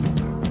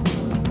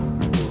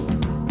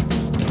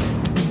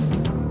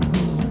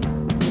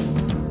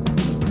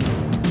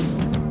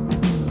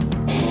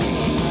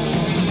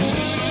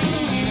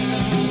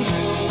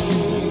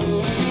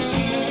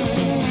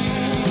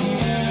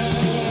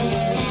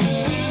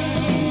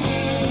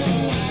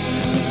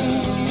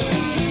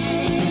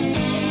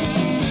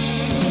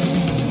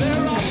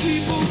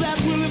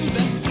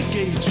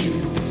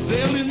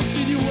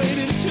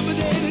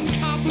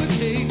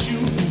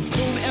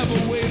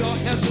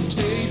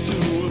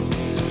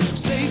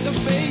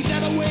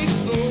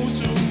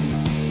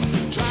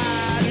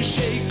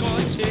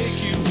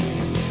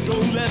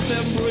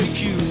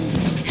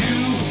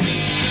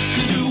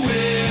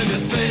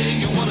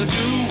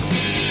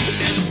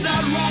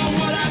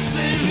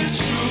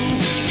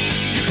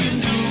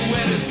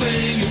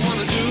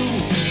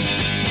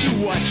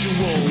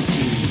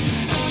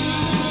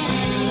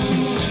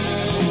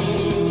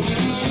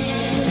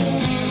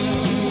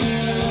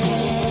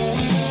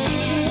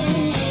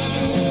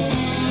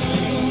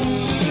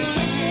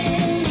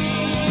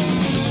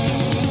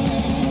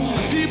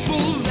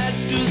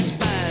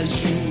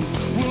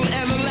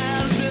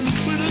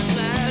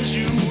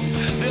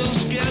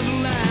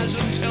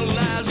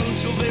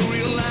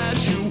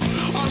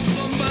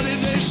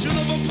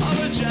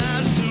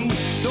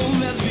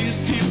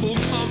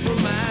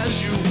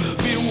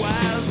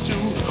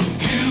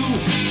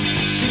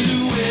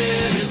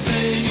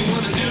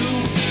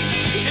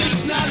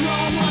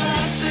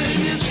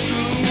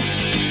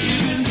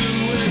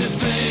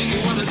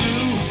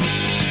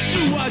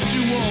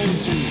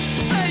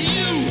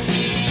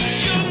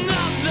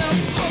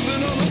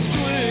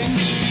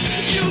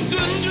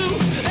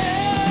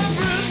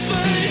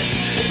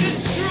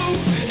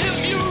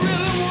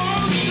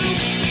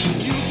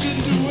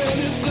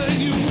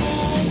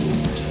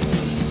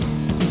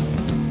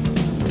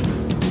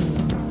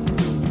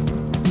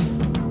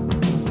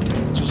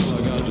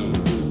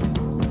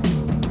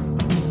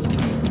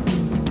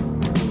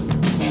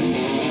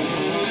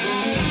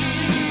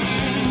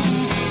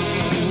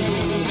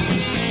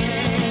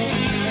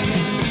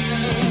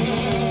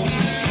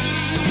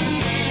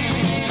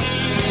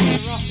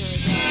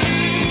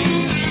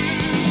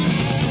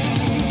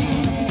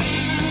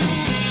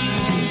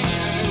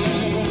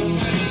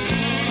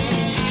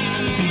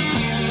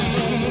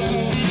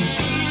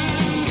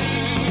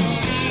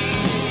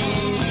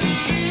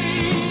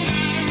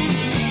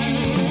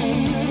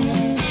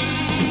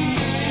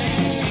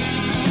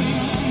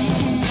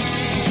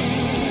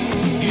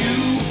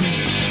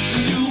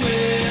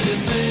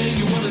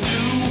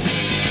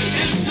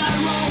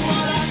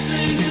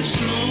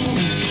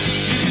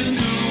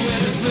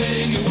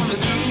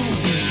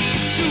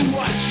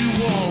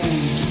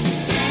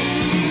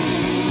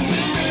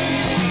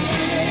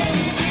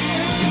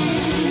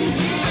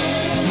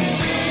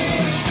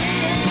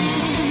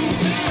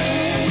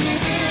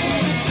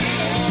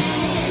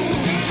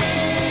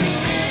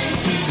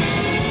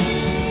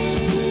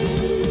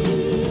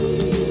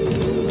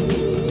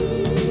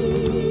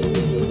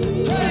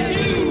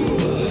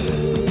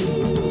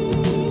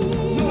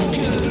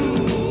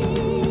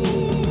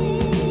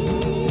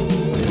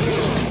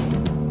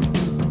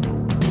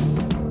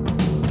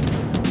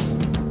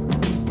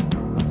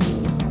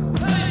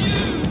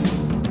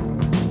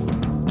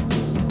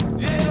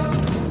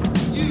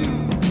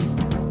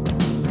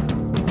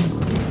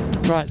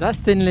 Right, that's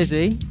Thin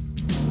Lizzy.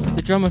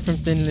 The drummer from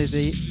Thin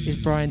Lizzy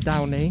is Brian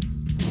Downey.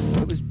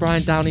 It was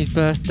Brian Downey's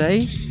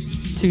birthday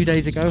 2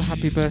 days ago.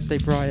 Happy birthday,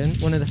 Brian,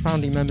 one of the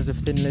founding members of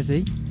Thin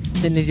Lizzy.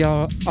 Thin Lizzy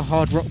are a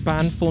hard rock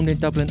band formed in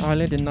Dublin,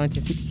 Ireland in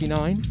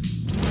 1969.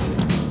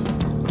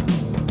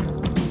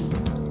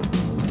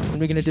 And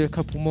we're going to do a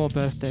couple more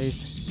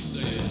birthdays.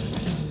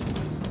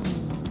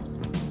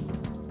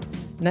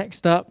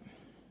 Next up,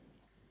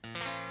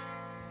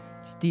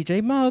 it's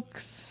DJ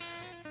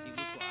Muggs,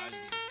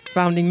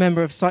 founding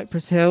member of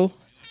Cypress Hill,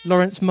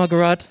 Lawrence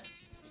Muggerud.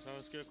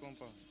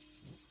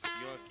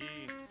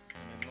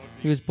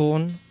 He was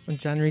born on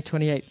January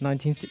 28,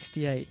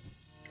 1968.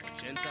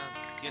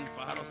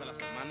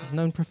 He's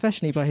known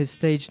professionally by his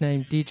stage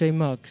name DJ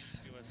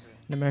Muggs,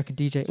 an American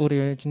DJ,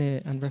 audio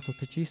engineer, and record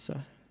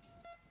producer.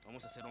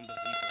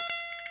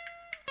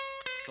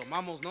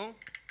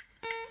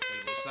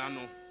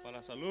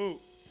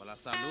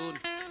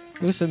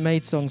 He also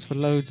made songs for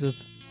loads of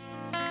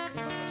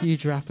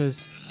huge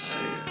rappers.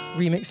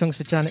 Remix songs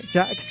for Janet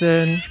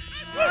Jackson,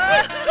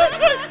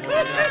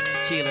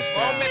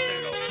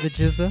 The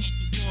Jizza.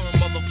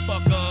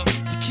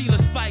 Tequila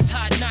spice,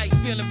 hot nights,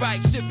 feeling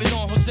right, sipping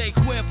on Jose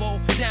Cuervo,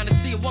 down in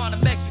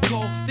Tijuana,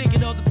 Mexico,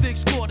 thinking of the big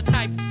score the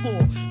night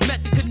before.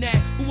 Met the cadet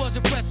who was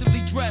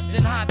impressively dressed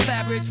in hot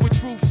fabrics with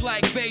troops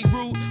like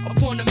Beirut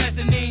upon the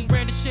mezzanine,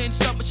 brandishing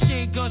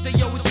submachine guns. Hey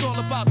yo, it's all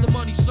about the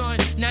money, son.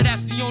 Now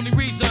that's the only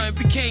reason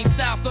became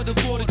south of the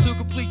border to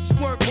complete this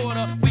work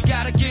order. We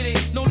gotta get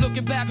it, no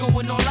looking back,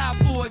 going all out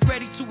for it,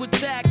 ready to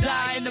attack,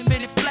 die in a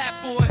minute flat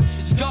for it.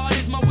 God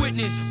is my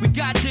witness, we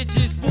got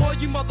ditches for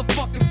you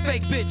motherfucking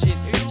fake bitches.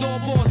 It all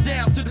boils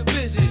down to the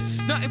business.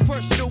 Nothing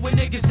personal when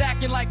niggas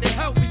acting like they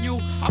helping you.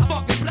 I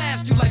fucking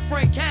blast you like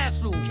Frank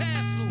Castle.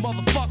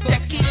 Motherfucker.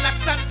 Tequila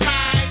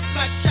sunrise,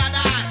 bloodshot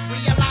eyes.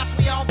 Realize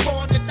we all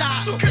born to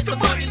die. So get the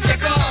money,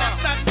 nigga. Tequila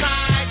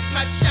sunrise,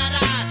 bloodshot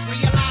eyes.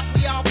 Realize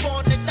we all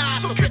born to die.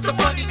 So get the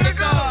money,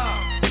 nigga.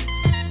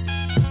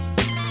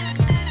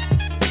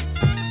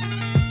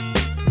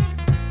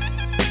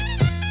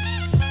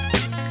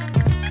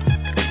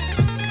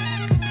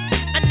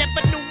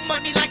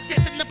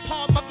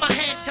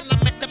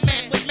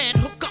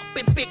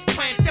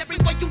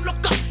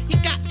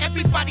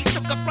 Everybody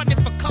shook up running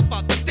for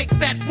cover. The big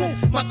bad wolf,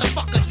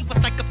 motherfucker. He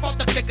was like a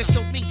father figure.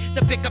 Showed me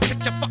the bigger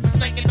picture. Fuck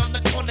slanging on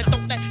the corner.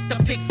 Don't let the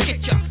pigs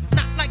get ya.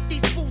 Not like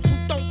these fools who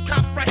don't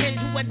comprehend.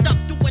 Who end up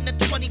doing a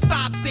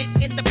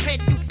 25-bit in the pen.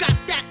 You got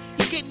that?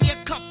 He gave me a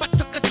cup. I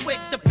took a swig.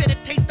 The bitter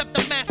taste of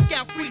the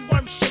Moscow free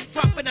worm shit.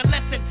 Dropping a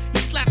lesson. He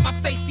slapped my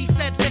face. He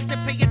said, listen,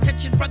 pay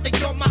attention, brother.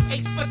 You're my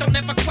ace, but don't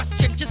ever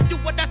question. Just do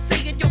what I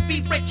say and you'll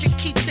be rich. And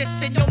keep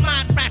this in your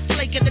mind. Rats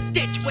lay in the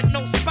ditch with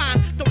no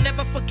spine. Don't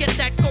ever forget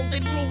that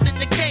golden rule.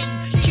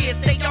 Cheers,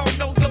 they all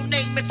know your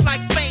name, it's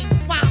like fame.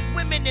 Wow,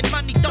 women and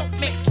money don't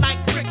mix like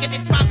drinking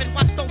and driving.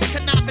 Watch those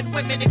conniving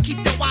women and keep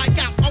your eye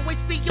out.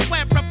 Always be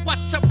aware of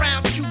what's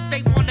around you.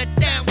 They wanna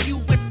down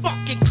you and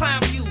fucking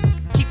clown you.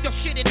 Keep your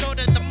shit in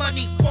order, the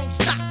money won't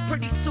stop.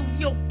 Pretty soon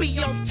you'll be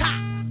on top.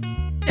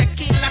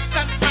 Tequila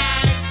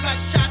sunrise,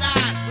 bloodshot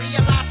eyes.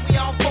 Realize we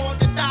all born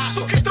to die.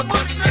 So get the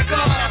money, nigga.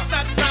 Tequila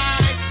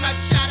sunrise,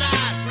 bloodshot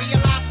eyes.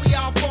 Realize we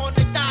all born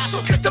to die.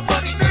 So get the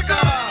money, nigga.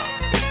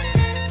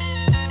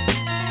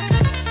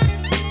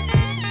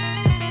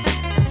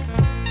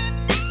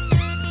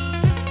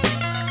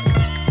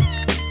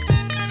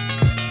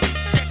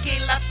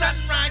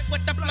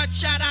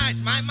 Bloodshot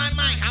eyes, my,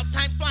 how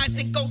time flies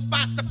and goes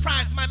by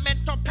surprise. My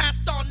mentor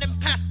passed on and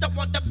passed the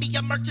one to me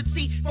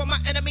emergency for my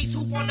enemies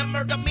who wanna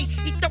murder me.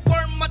 Eat the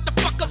worm,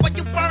 motherfucker, when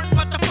you burn,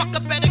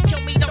 motherfucker, better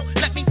kill me, don't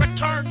let me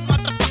return,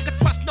 motherfucker,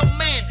 trust no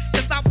man,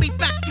 cause I'll be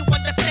back, you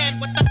understand,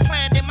 with the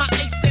plan in my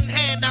ace in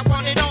hand, I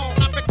want it all,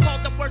 I recall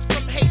the words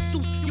from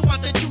Jesus, you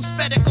want the juice,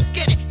 better go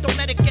get it, don't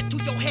let it get to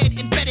your head,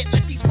 embed it,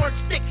 let these words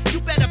stick, you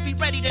better be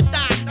ready to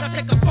die, now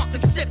take a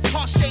fucking sip,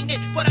 harsh ain't it,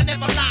 but I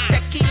never lie,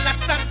 tequila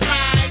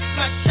sunrise,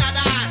 bloodshot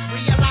eyes,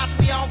 realize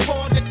we all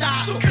born to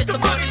die. So get the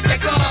money,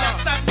 nigga.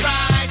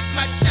 Sunrise,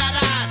 bloodshot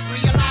eyes,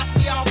 realize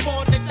we all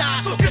born to die.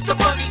 So get the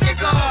money,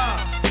 nigga.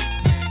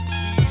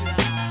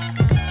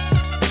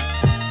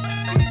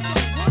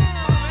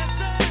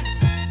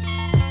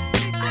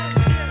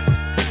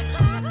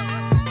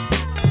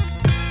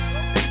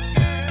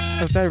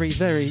 A very,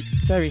 very,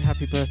 very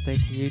happy birthday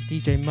to you,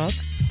 DJ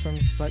Muggs from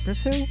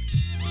Cypress Hill.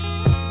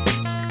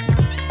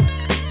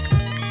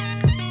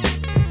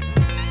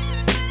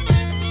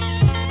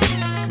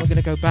 We're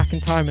going to go back in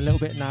time a little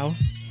bit now.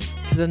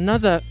 There's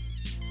another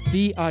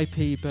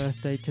VIP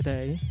birthday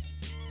today.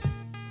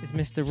 Is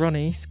Mr.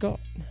 Ronnie Scott.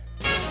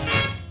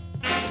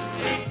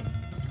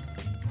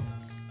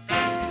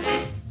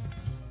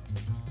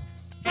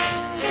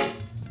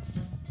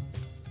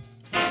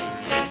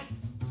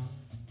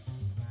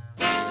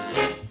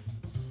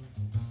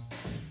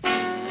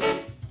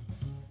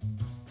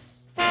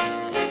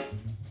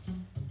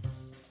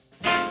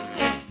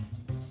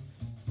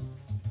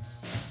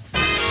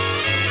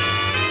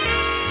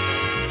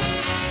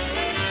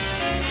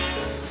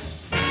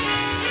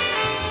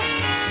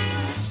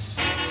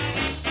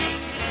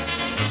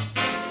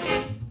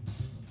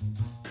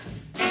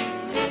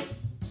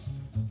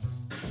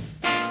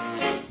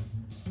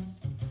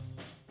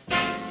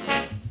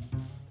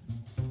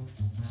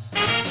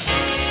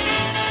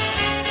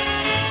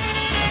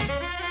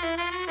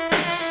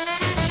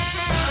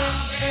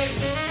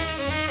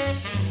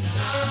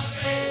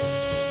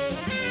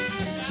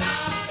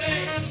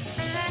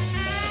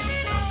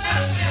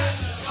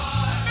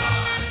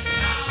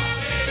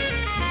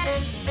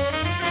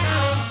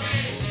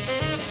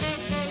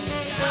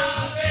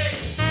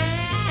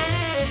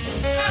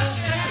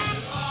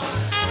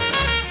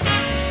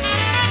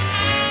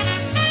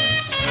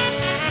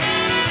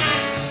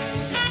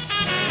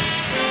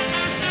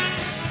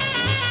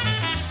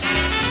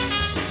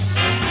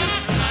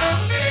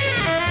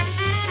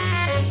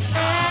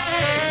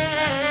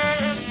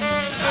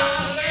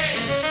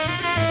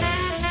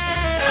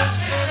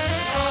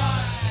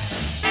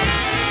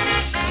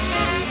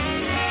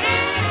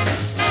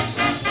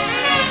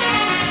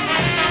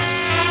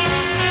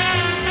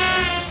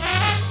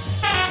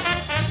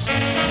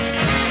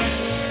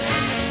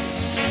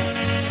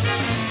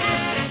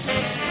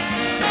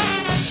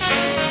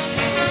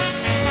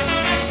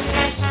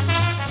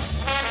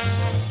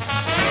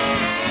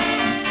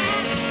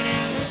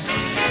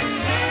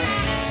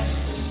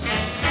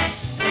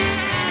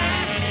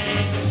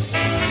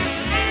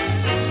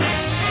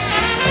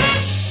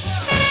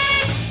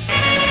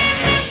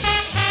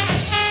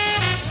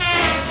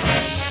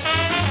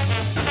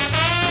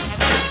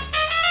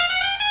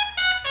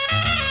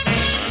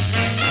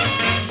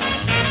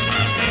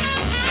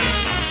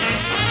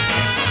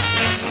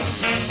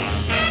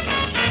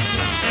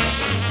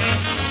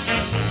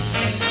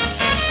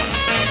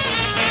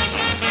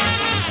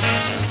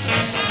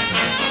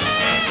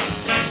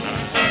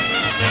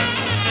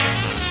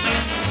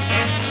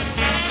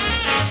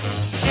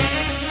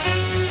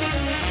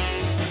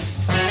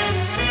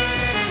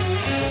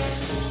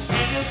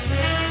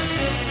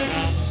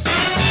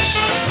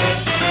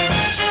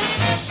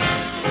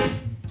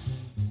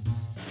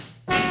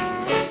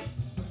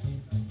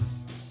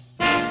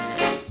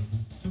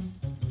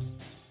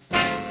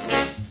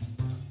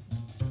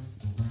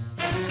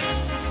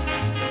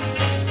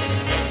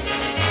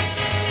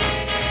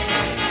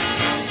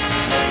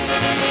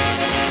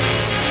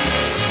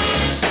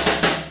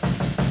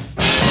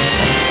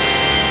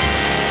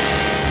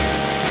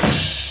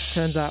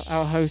 Turns out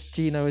our host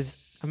Gino is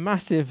a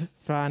massive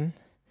fan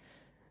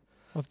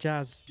of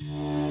jazz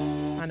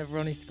and of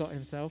Ronnie Scott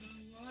himself.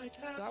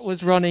 That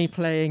was Ronnie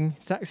playing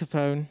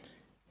saxophone,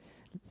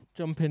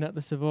 jumping at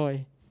the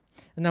Savoy.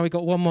 And now we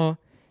got one more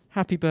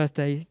happy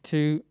birthday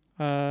to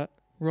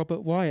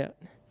Robert Wyatt,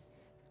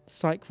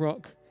 psych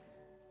rock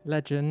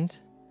legend.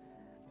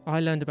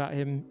 I learned about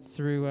him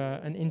through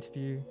an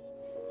interview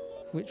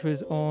which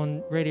was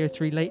on Radio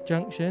 3 Late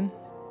Junction,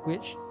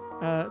 which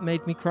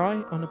made me cry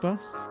on a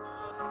bus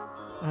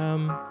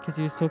because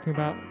he was talking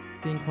about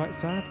being quite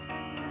sad,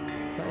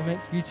 but he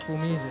makes beautiful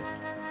music.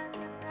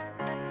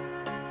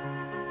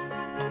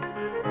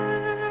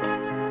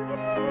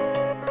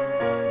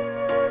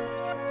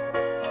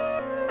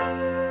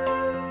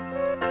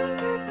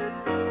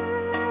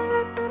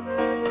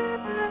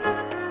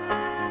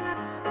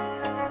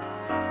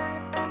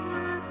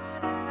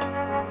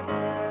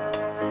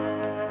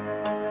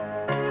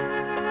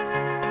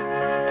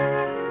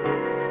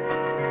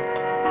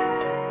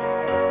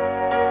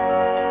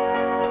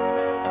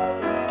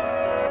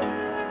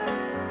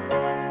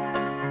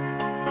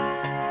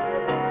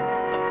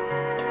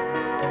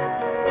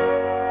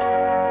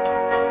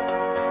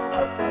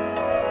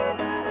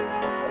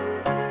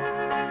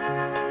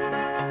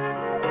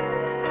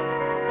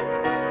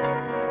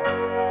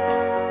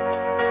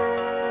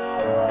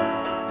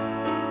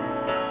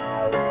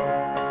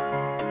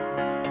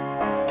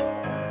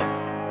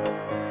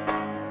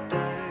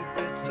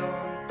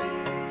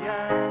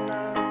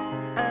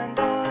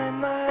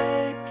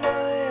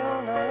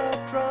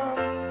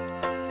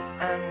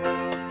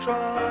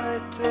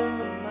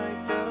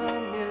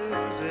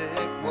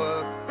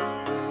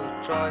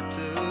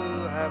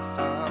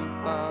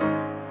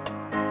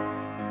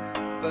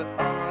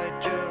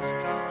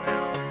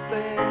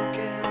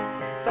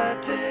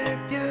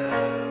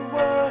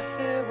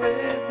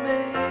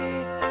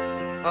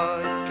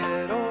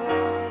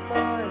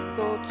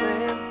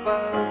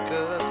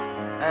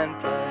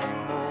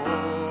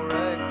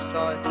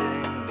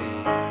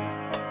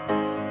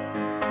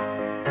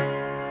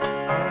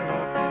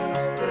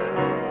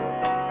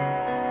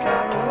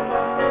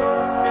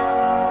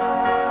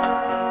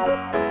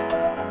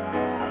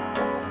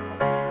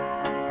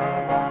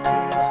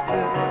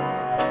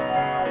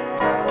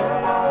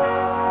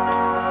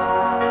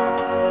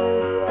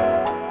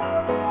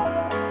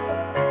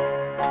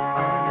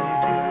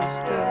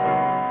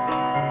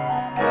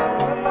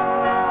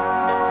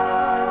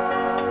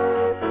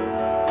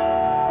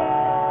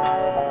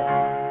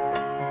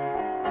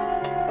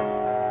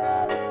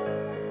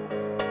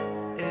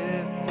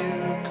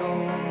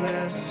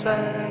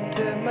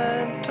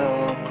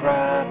 Sentimental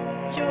crap,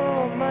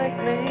 you'll make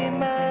me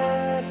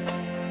mad.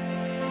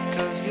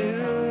 'Cause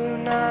you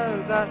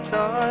know that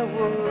I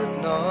would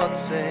not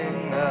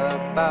sing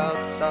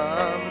about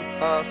some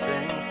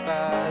passing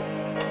fad.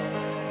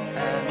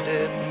 And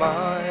if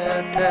my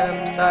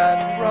attempts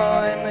at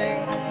rhyming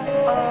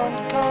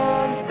aren't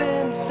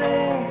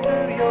convincing to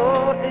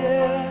your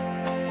ear,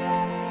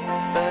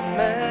 then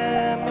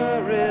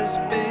memories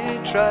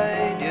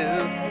betrayed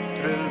you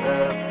through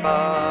the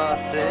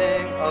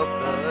passing of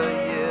the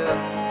year.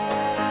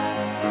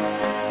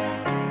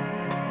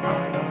 I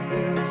love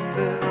you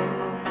still,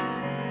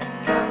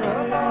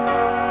 Caroline.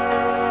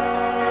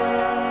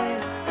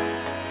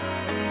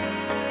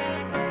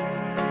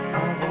 I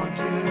want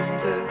you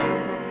still,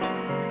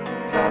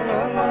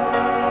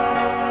 Caroline.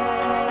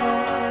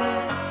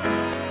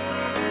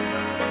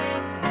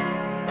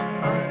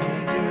 I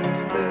need you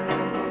still,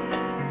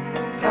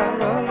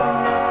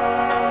 Caroline.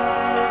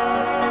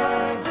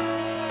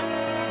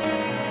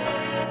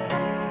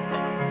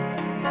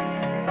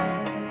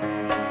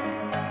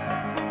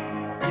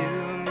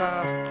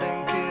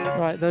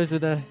 Right, those are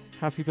the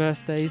happy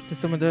birthdays to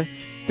some of the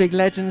big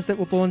legends that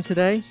were born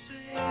today.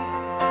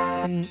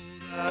 In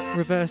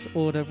reverse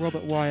order,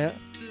 Robert Wyatt.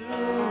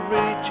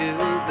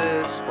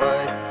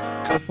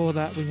 Before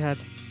that we had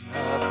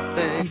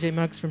DJ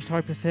Muggs from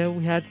Cypress Hill.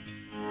 We had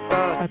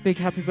a big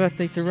happy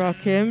birthday to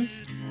Rakim.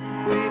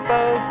 We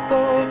both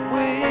thought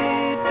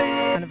we'd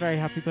be, and a very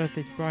happy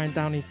birthday to Brian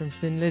Downey from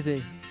Thin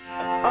Lizzy.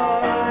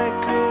 I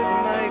could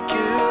make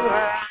you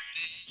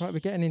happy. Right, we're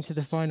getting into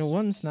the final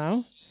ones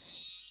now.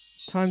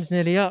 Time's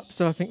nearly up,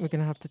 so I think we're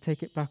going to have to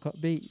take it back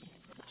upbeat.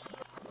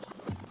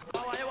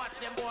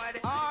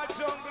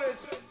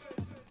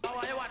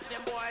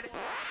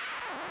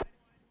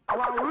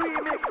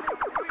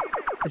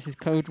 This is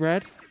Code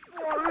Red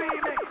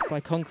by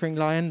Conquering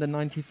Lion, the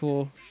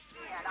 94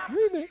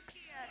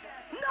 remix.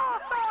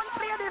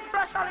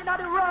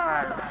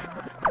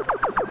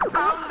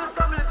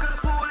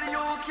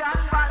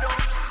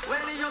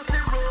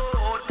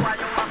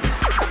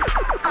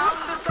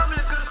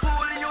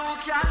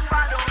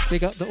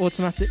 Big up the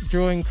automatic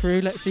drawing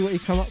crew. Let's see what you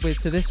come up with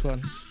to this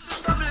one.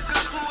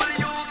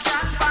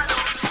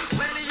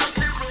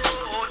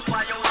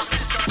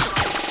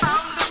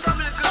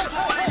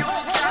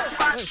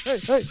 Hey,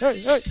 hey, hey,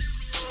 hey.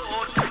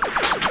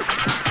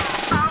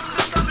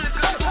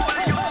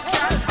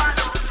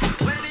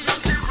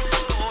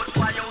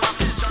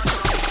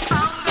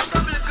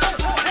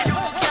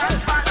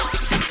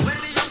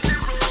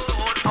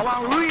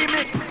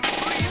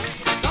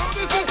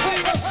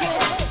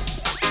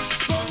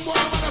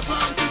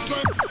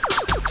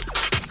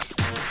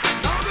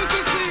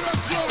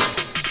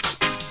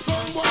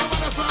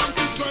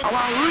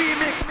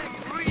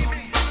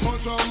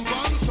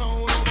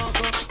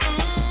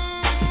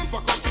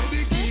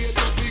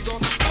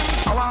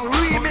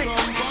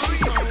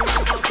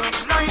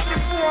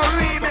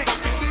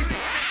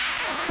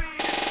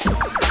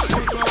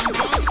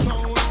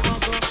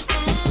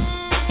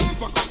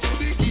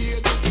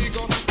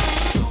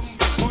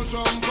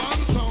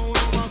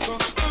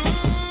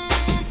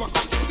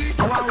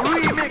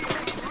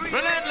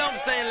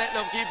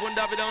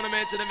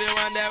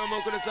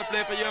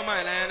 Play for your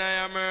mind, and I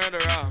am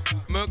murderer.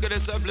 Milk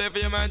this a play for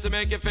your mind to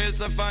make you feel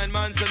so fine.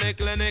 Man, so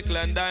nickel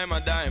and dime a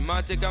dime.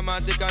 Matica,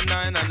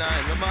 9 and 9.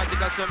 My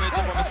matica so much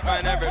up on my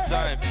spine every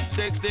time.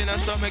 16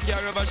 and some me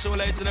carry over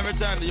shoelaces and every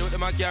time. The youth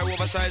them a carry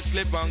oversized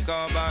clip and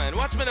carbine.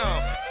 Watch me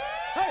now.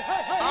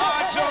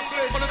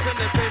 Wanna send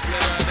the people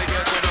and they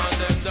get around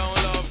them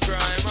don't love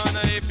crime.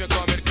 And if you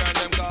commit crime,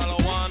 them call a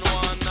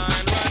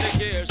 119.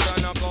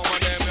 Radication, I come on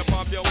them, you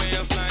pop your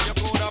waistline. You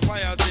could have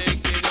fire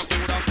 16, you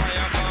could have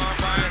fire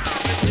carbine.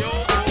 It's you,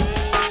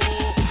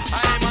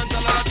 I'm on the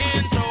lock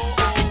into,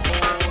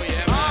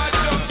 yeah man.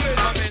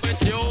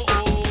 It's you,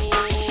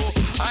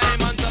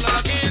 I'm on the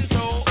lock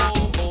into,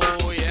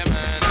 yeah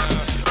man.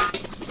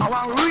 I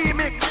want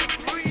remix.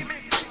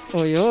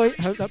 Oi, oi,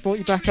 hope that brought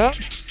you back up.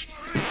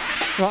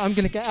 Right, I'm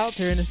going to get out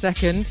here in a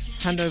second.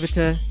 Hand over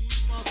to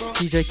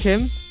DJ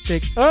Kim.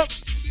 Big up.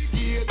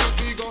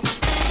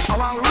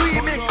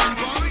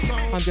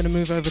 I'm going to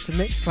move over to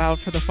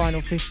Mixcloud for the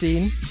final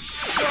 15.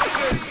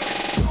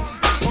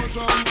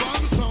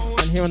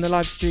 And here on the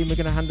live stream, we're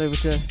going to hand over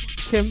to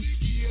Kim.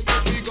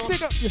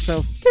 Big up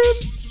yourself, Kim.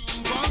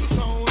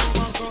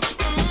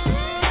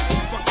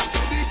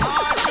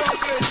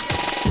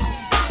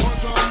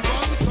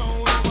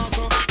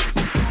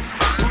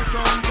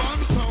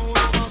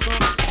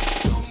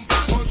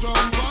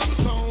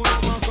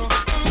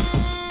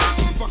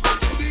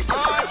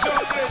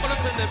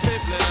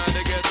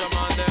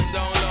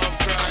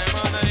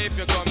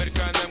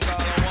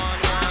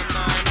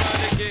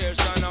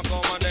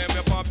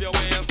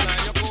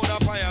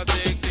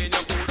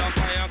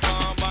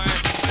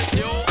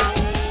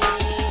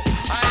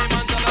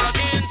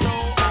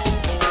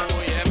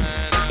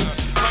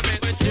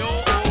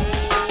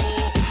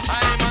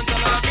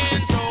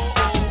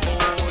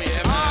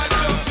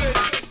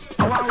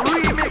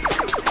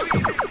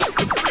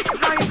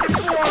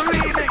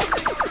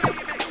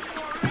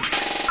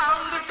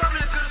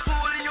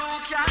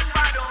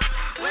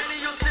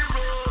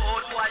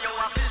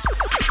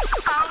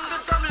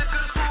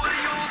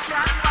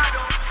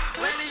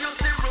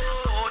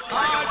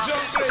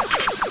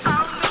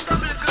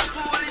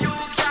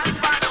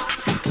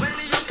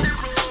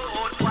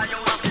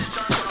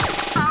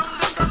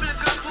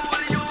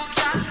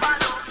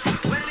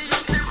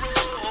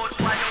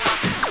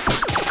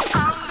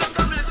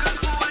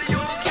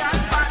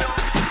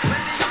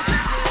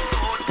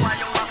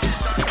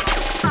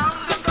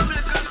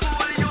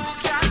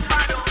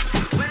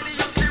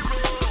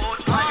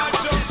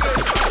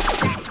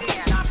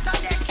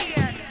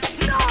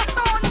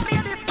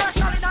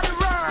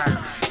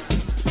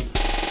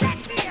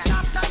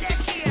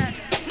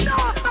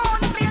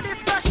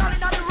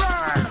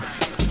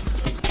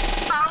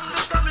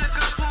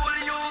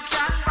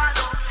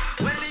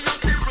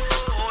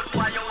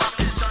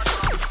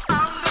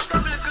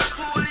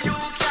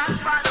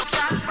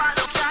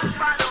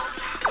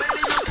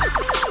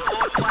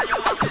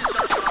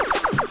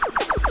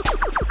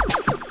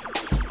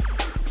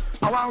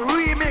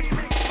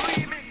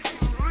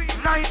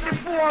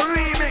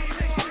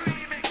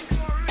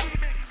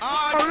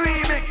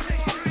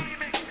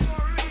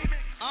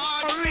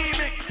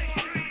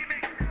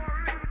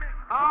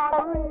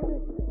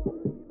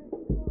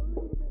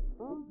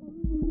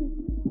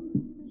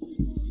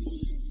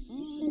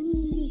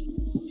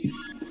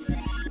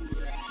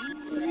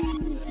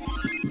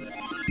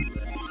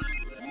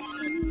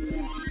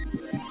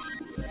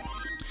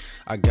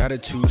 I got a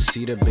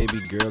two-seater,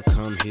 baby girl,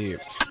 come here.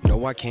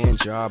 No, I can't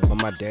drive,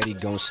 but my daddy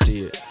gon'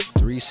 steer.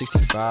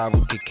 365,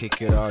 we could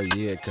kick it all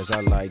year, cause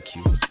I like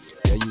you.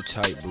 Yeah, you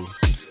tight, boo.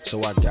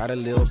 So I got a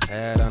little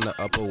pad on the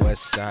Upper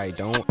West Side.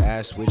 Don't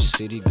ask which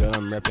city, girl,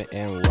 I'm reppin'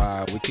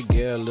 NY. We could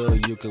get a little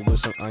yucca with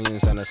some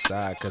onions on the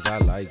side, cause I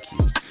like you.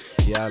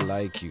 Yeah, I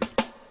like you.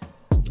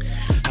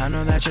 I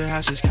know that your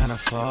house is kinda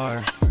far.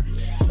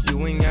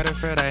 You ain't gotta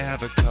fret, I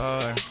have a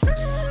car.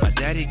 My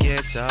daddy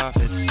gets off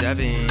at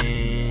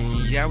 7.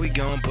 Yeah, we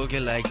gon' book it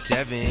like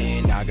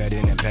Devin. I got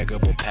an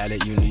impeccable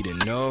palate, you need to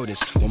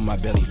notice. When my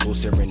belly full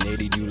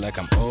serenaded you like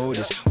I'm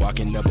Otis.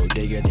 Walking the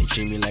bodega, they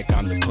treat me like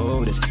I'm the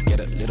coldest.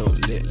 Get a little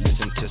lit,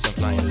 listen to some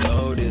Flying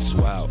Lotus.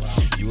 Wow,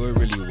 you were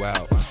really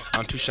wow.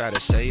 I'm too shy to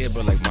say it,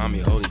 but like mommy,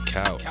 holy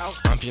cow.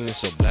 I'm feeling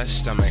so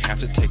blessed, I might have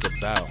to take a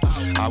bow.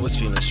 I was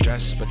feeling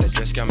stressed, but that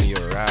dress got me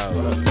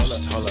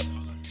aroused. Hold up.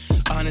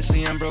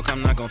 Honestly, I'm broke,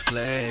 I'm not gon'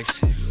 flex.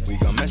 We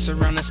gon' mess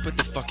around and split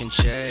the fucking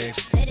check.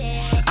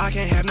 I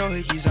can't have no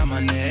hickeys on my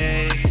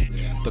neck.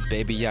 But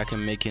baby, I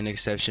can make an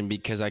exception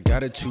because I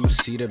got a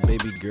two-seater,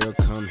 baby girl,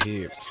 come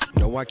here.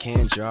 No, I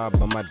can't drive,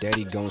 but my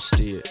daddy gon'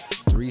 steer.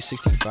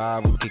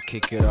 365, we could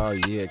kick it all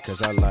year,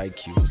 cause I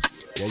like you.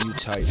 Yeah, you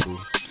tight, boo.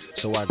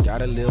 So I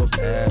got a little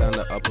pad on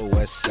the Upper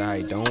West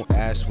Side. Don't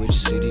ask which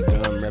city,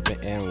 girl, I'm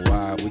reppin'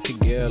 NY. We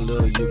could get a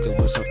little yucca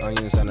with some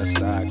onions on the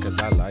side, cause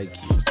I like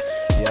you.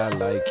 Yeah, I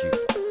like you.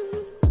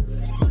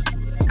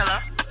 Hello?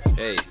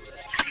 Hey.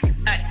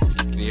 Hi.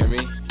 Can you hear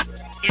me?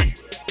 Yeah.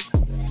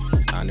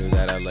 I knew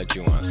that I liked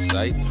you on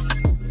sight.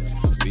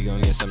 We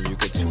gon' get some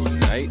yucca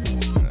tonight.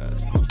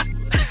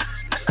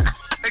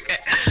 Okay.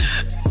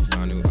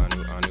 I knew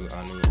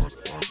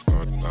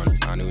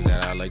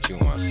that I liked you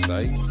on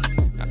sight.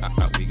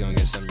 We gon'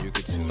 get some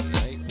yucca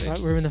tonight. Right,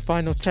 we're in the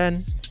final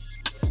 10.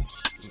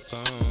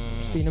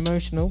 It's been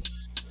emotional.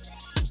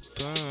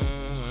 I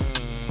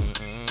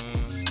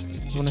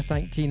want to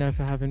thank Gino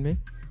for having me.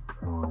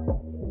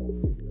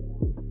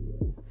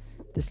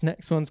 This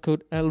next one's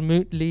called El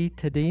Mutli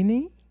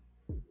Tadini.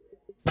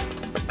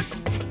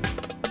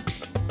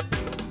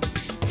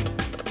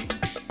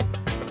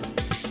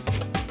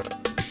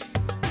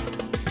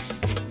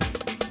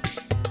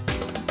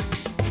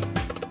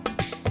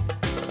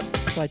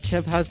 By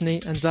Chev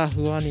Hasni and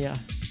Zahuania.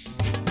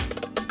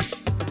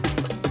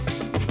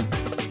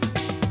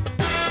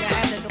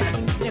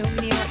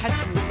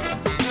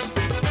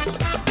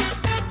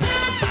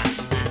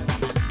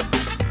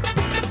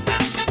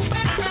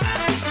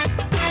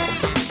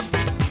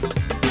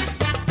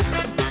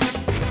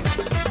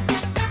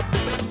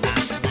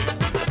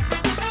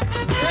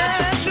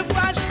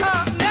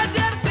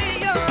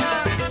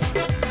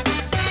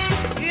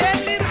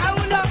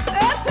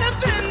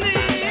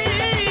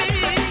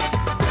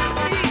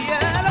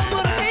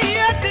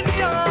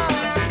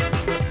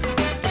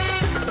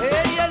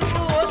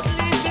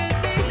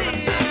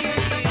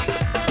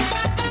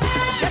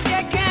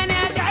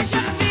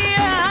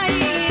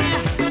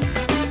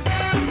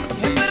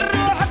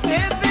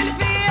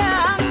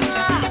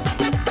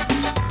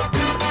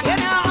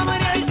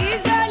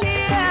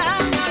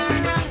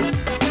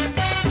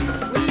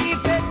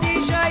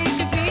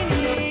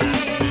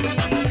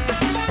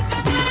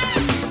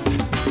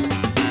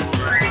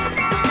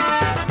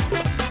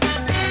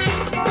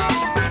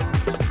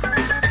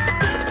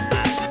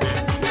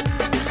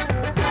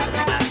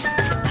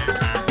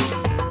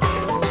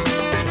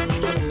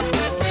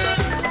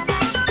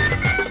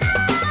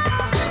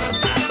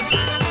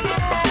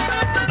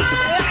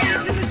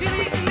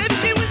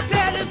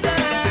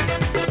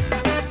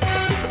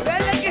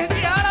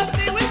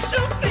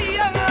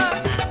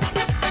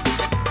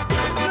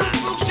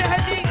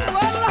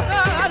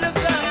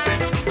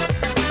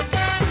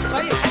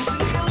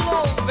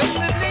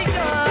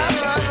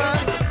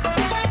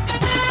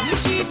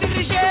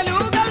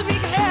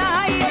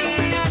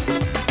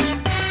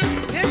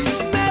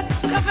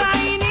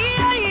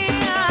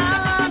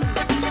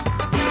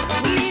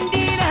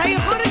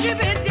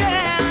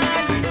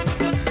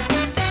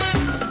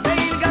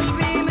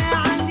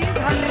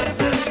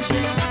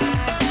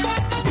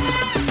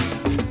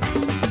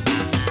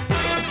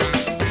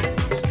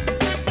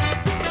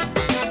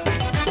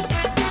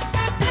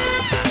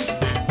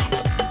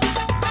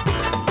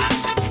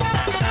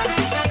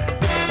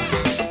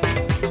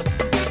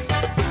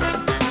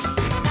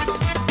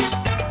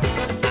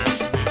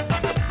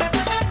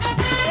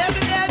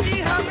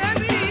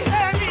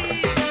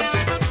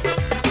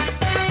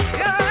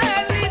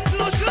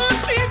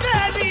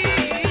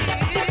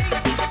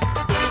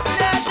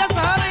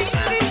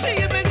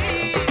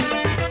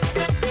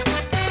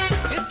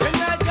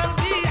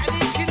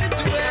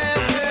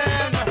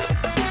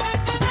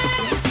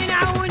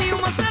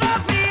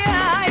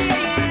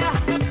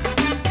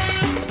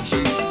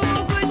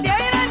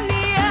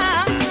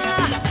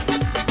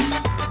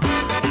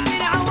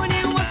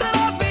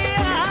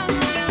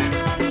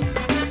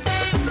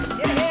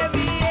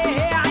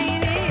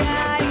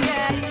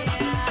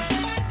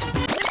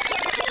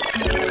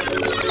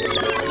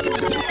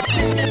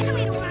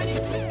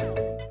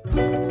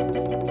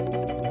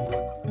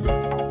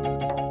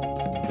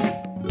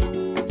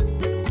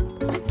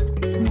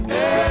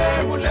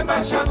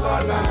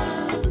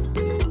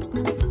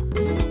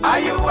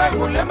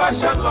 Mulema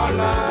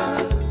Shangola,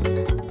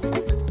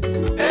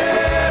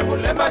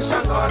 Mulema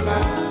Shangola,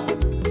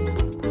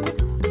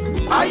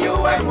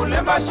 Ayuwe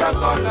Mulema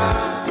Shangola,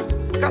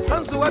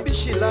 Kasanzu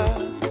wabishila,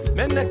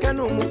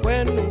 menekenu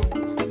mukwenu,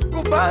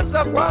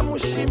 kubaza kwa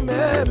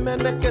mushime,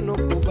 menekenu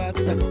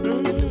kubata.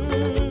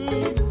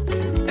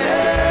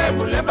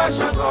 Mulema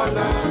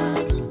Shangola,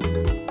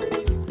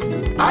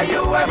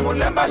 Ayuwe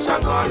Mulema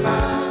Shangola,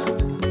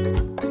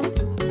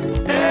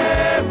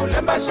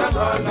 Mulema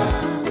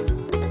Shangola.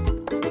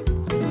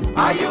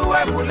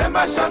 Ayuwe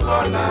Mulema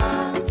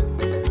Shangola,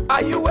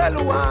 Ayuwe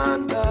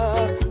Luanda,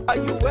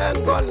 Ayuwe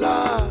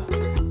Angola,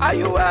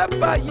 Ayuwe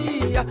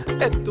Bahia,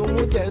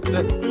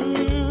 etumujete.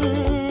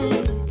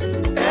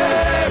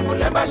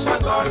 Mulema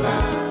Shangola,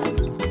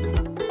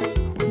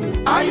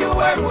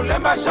 Ayuwe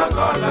Mulema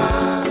Shangola,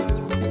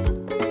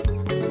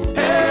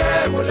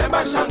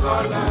 Mulema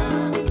Shangola,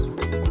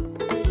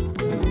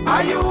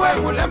 Ayuwe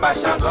Mulema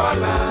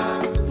Shangola.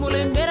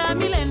 Mulembera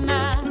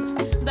milena,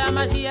 da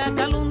magia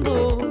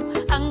Kalundu.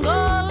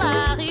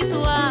 Angola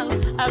ritual,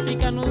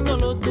 Africa nous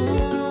solo tout.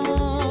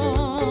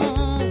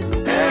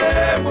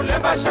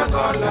 mulemba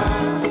shangola.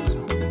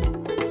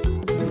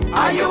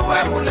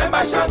 Ayuwe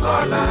mulemba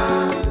shangola.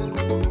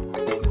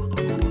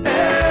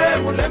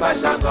 Mulemba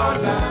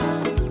shangola.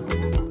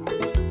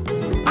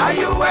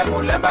 Ayuwe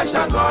mulemba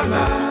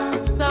shangola.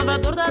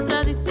 Salvador da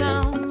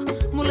tradição,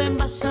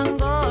 mulemba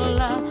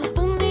shangola.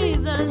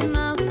 Unidas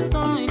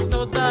nações,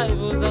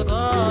 saudai-vos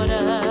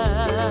agora.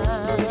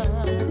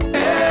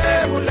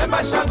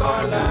 Mulemba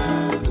shangola.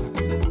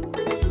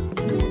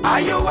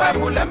 Ayuwe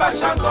mulemba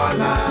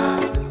shangola.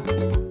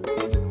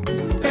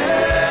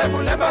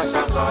 Mulemba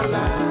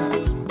shangola.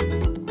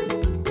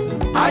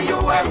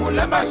 Ayuwe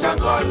mulemba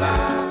shangola.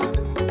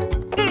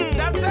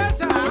 That's it,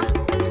 sir.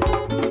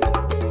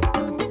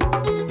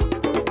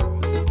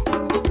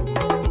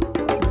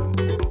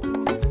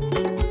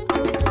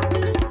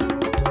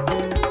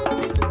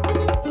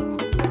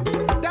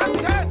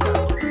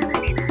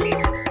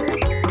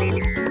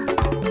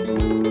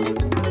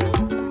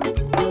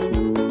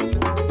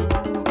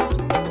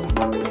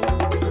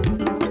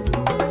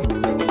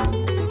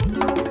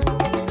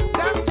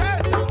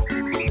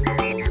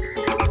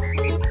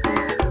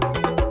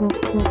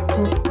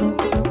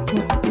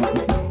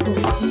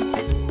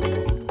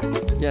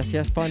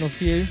 Yes, final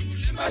few.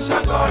 I've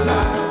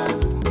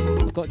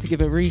got to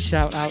give a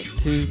re-shout out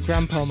to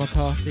Grandpa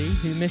McCarthy,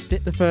 who missed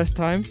it the first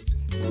time,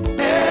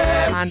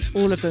 and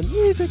all of the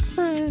music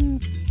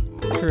friends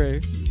crew,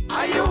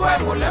 and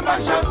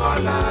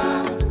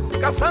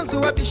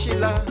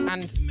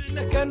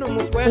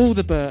all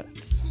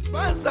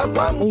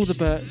the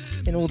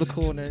Berts in all the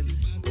corners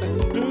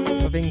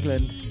of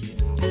England.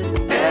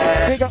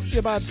 Pick up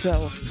your bad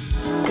self.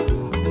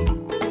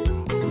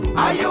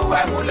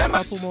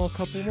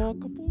 Couple more.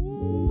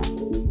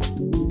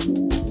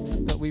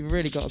 But we've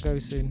really got to go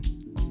soon.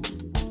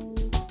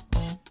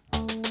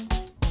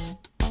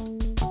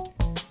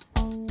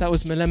 That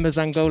was Malemba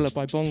Zangola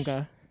by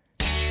Bonga.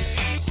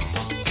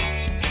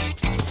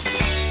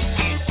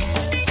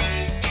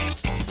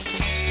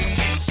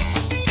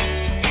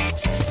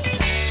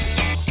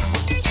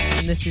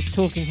 And this is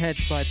Talking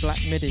Heads by Black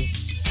Midi.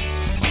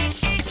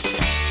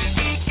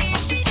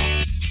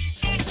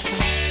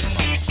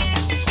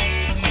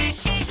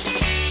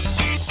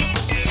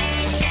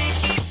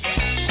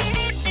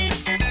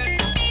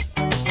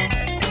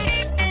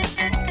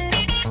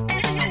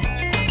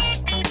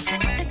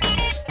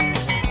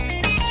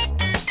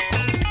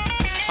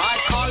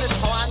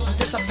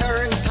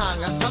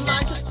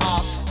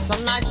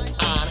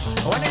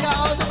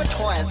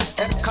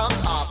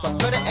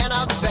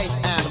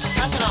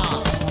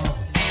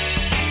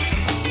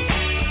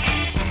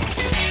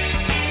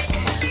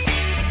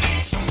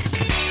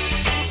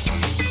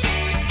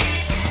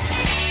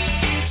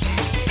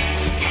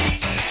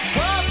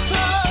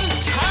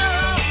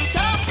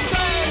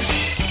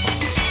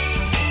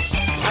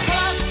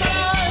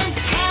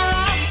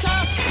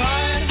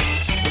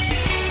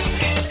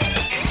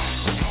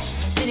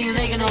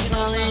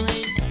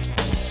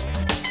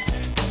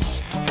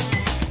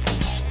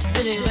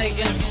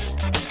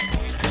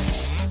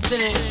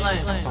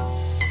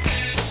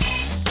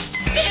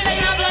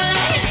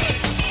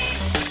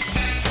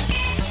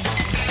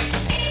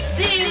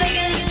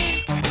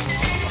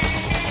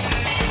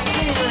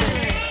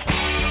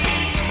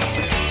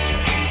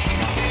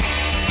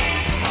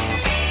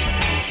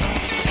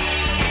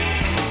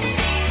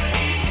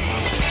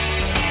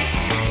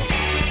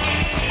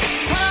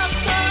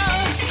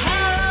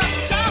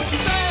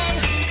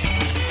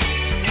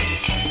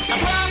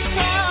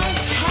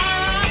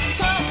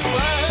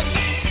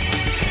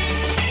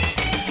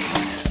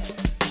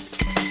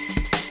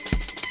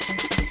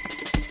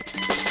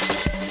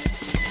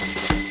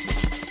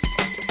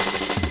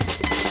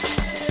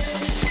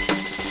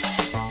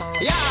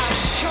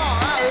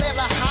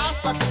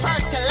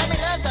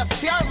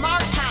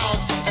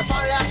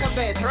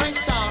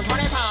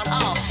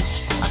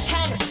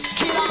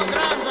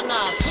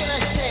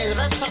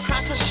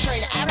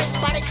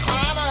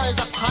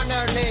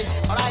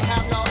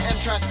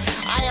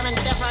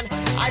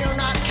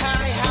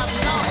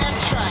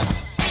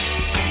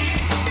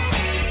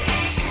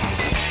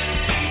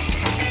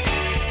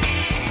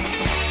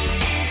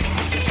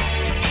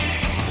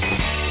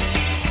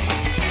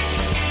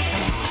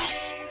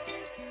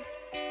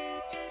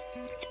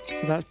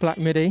 So that's Black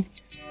Midi,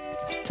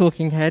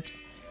 Talking Heads.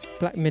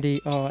 Black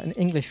Midi are an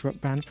English rock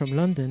band from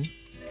London.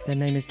 Their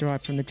name is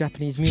derived from the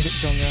Japanese music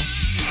genre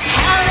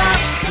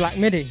Black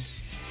Midi.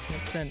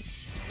 Makes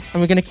sense.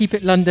 And we're going to keep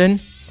it London.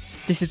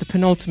 This is the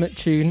penultimate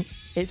tune.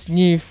 It's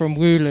new from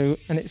Wooloo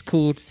and it's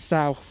called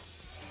South.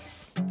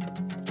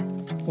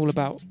 All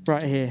about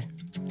right here.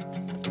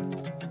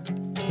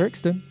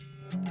 Brixton.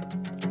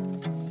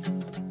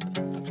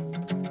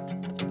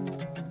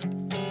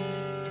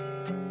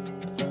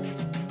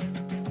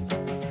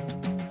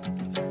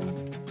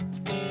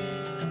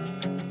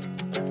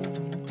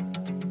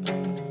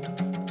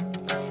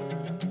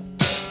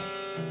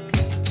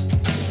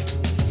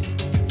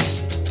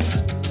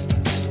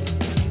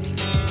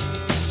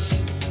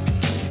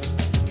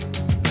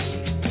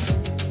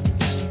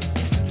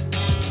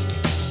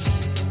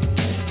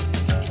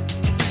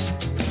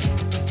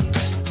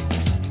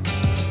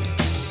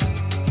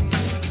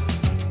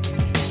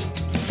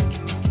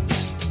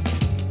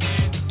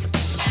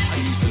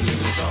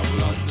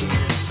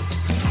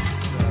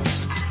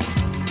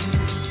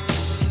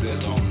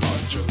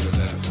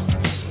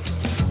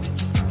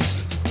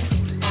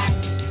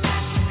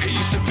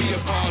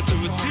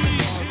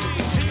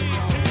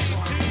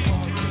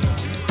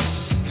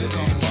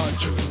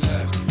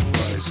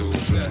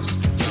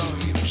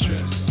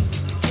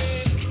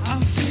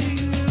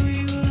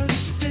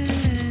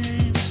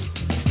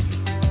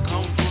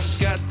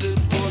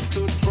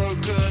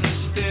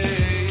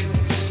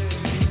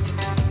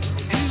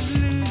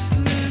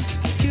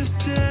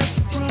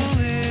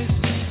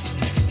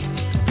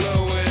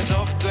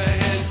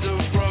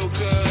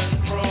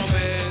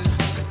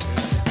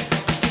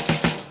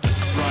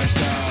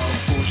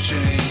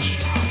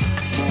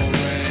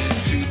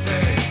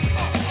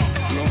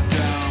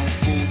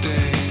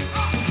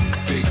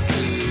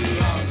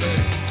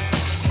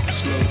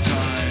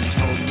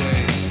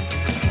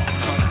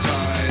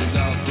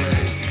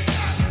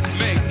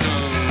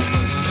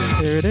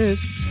 it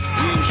is.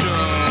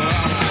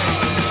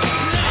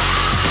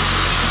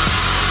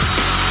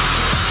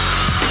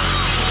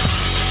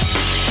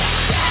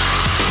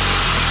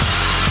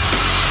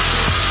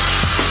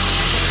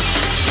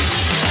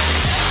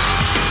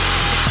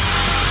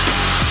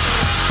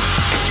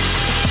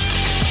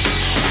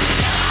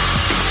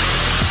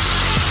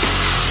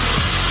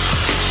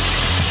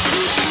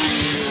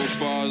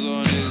 Bars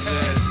on his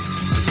head,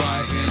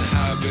 fighting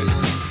habits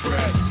and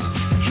threats,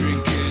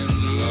 drinking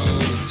low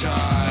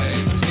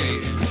tide,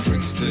 skating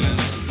Brixton at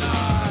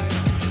night.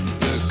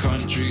 The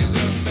country's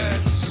a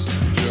mess,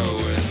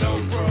 showing no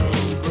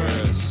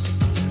progress.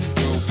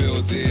 Go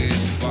build this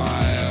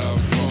fire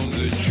from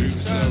the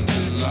troops and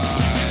the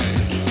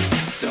lies.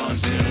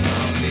 Dancing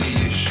around the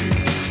issue,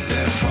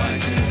 they're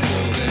fighting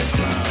for their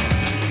crown.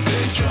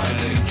 They're trying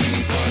to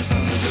keep us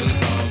under the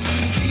thumb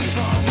and keep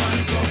our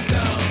minds locked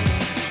down.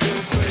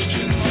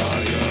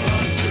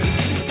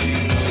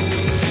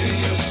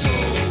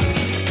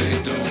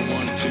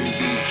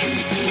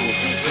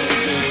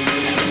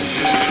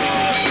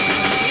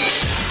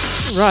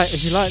 Right,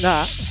 if you like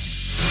that,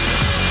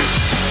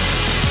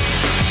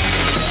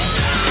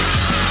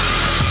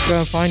 go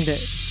and find it.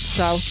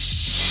 South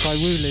by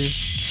Wooloo.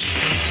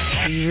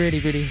 You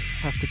really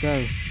have to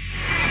go.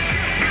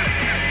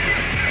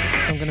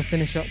 So I'm going to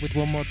finish up with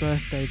one more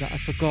birthday that I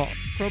forgot.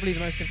 Probably the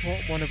most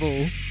important one of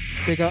all.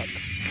 Big up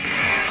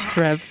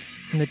Trev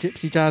and the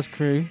Gypsy Jazz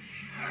crew.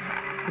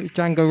 It's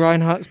Django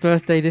Reinhardt's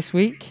birthday this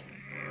week.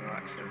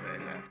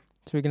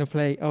 So we're going to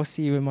play I'll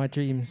See You in My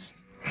Dreams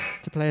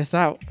to play us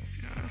out.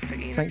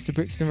 Thanks to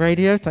Brixton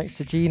Radio, thanks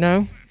to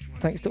Gino,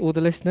 thanks to all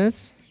the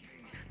listeners.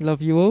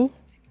 Love you all.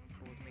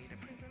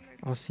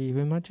 I'll see you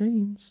in my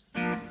dreams.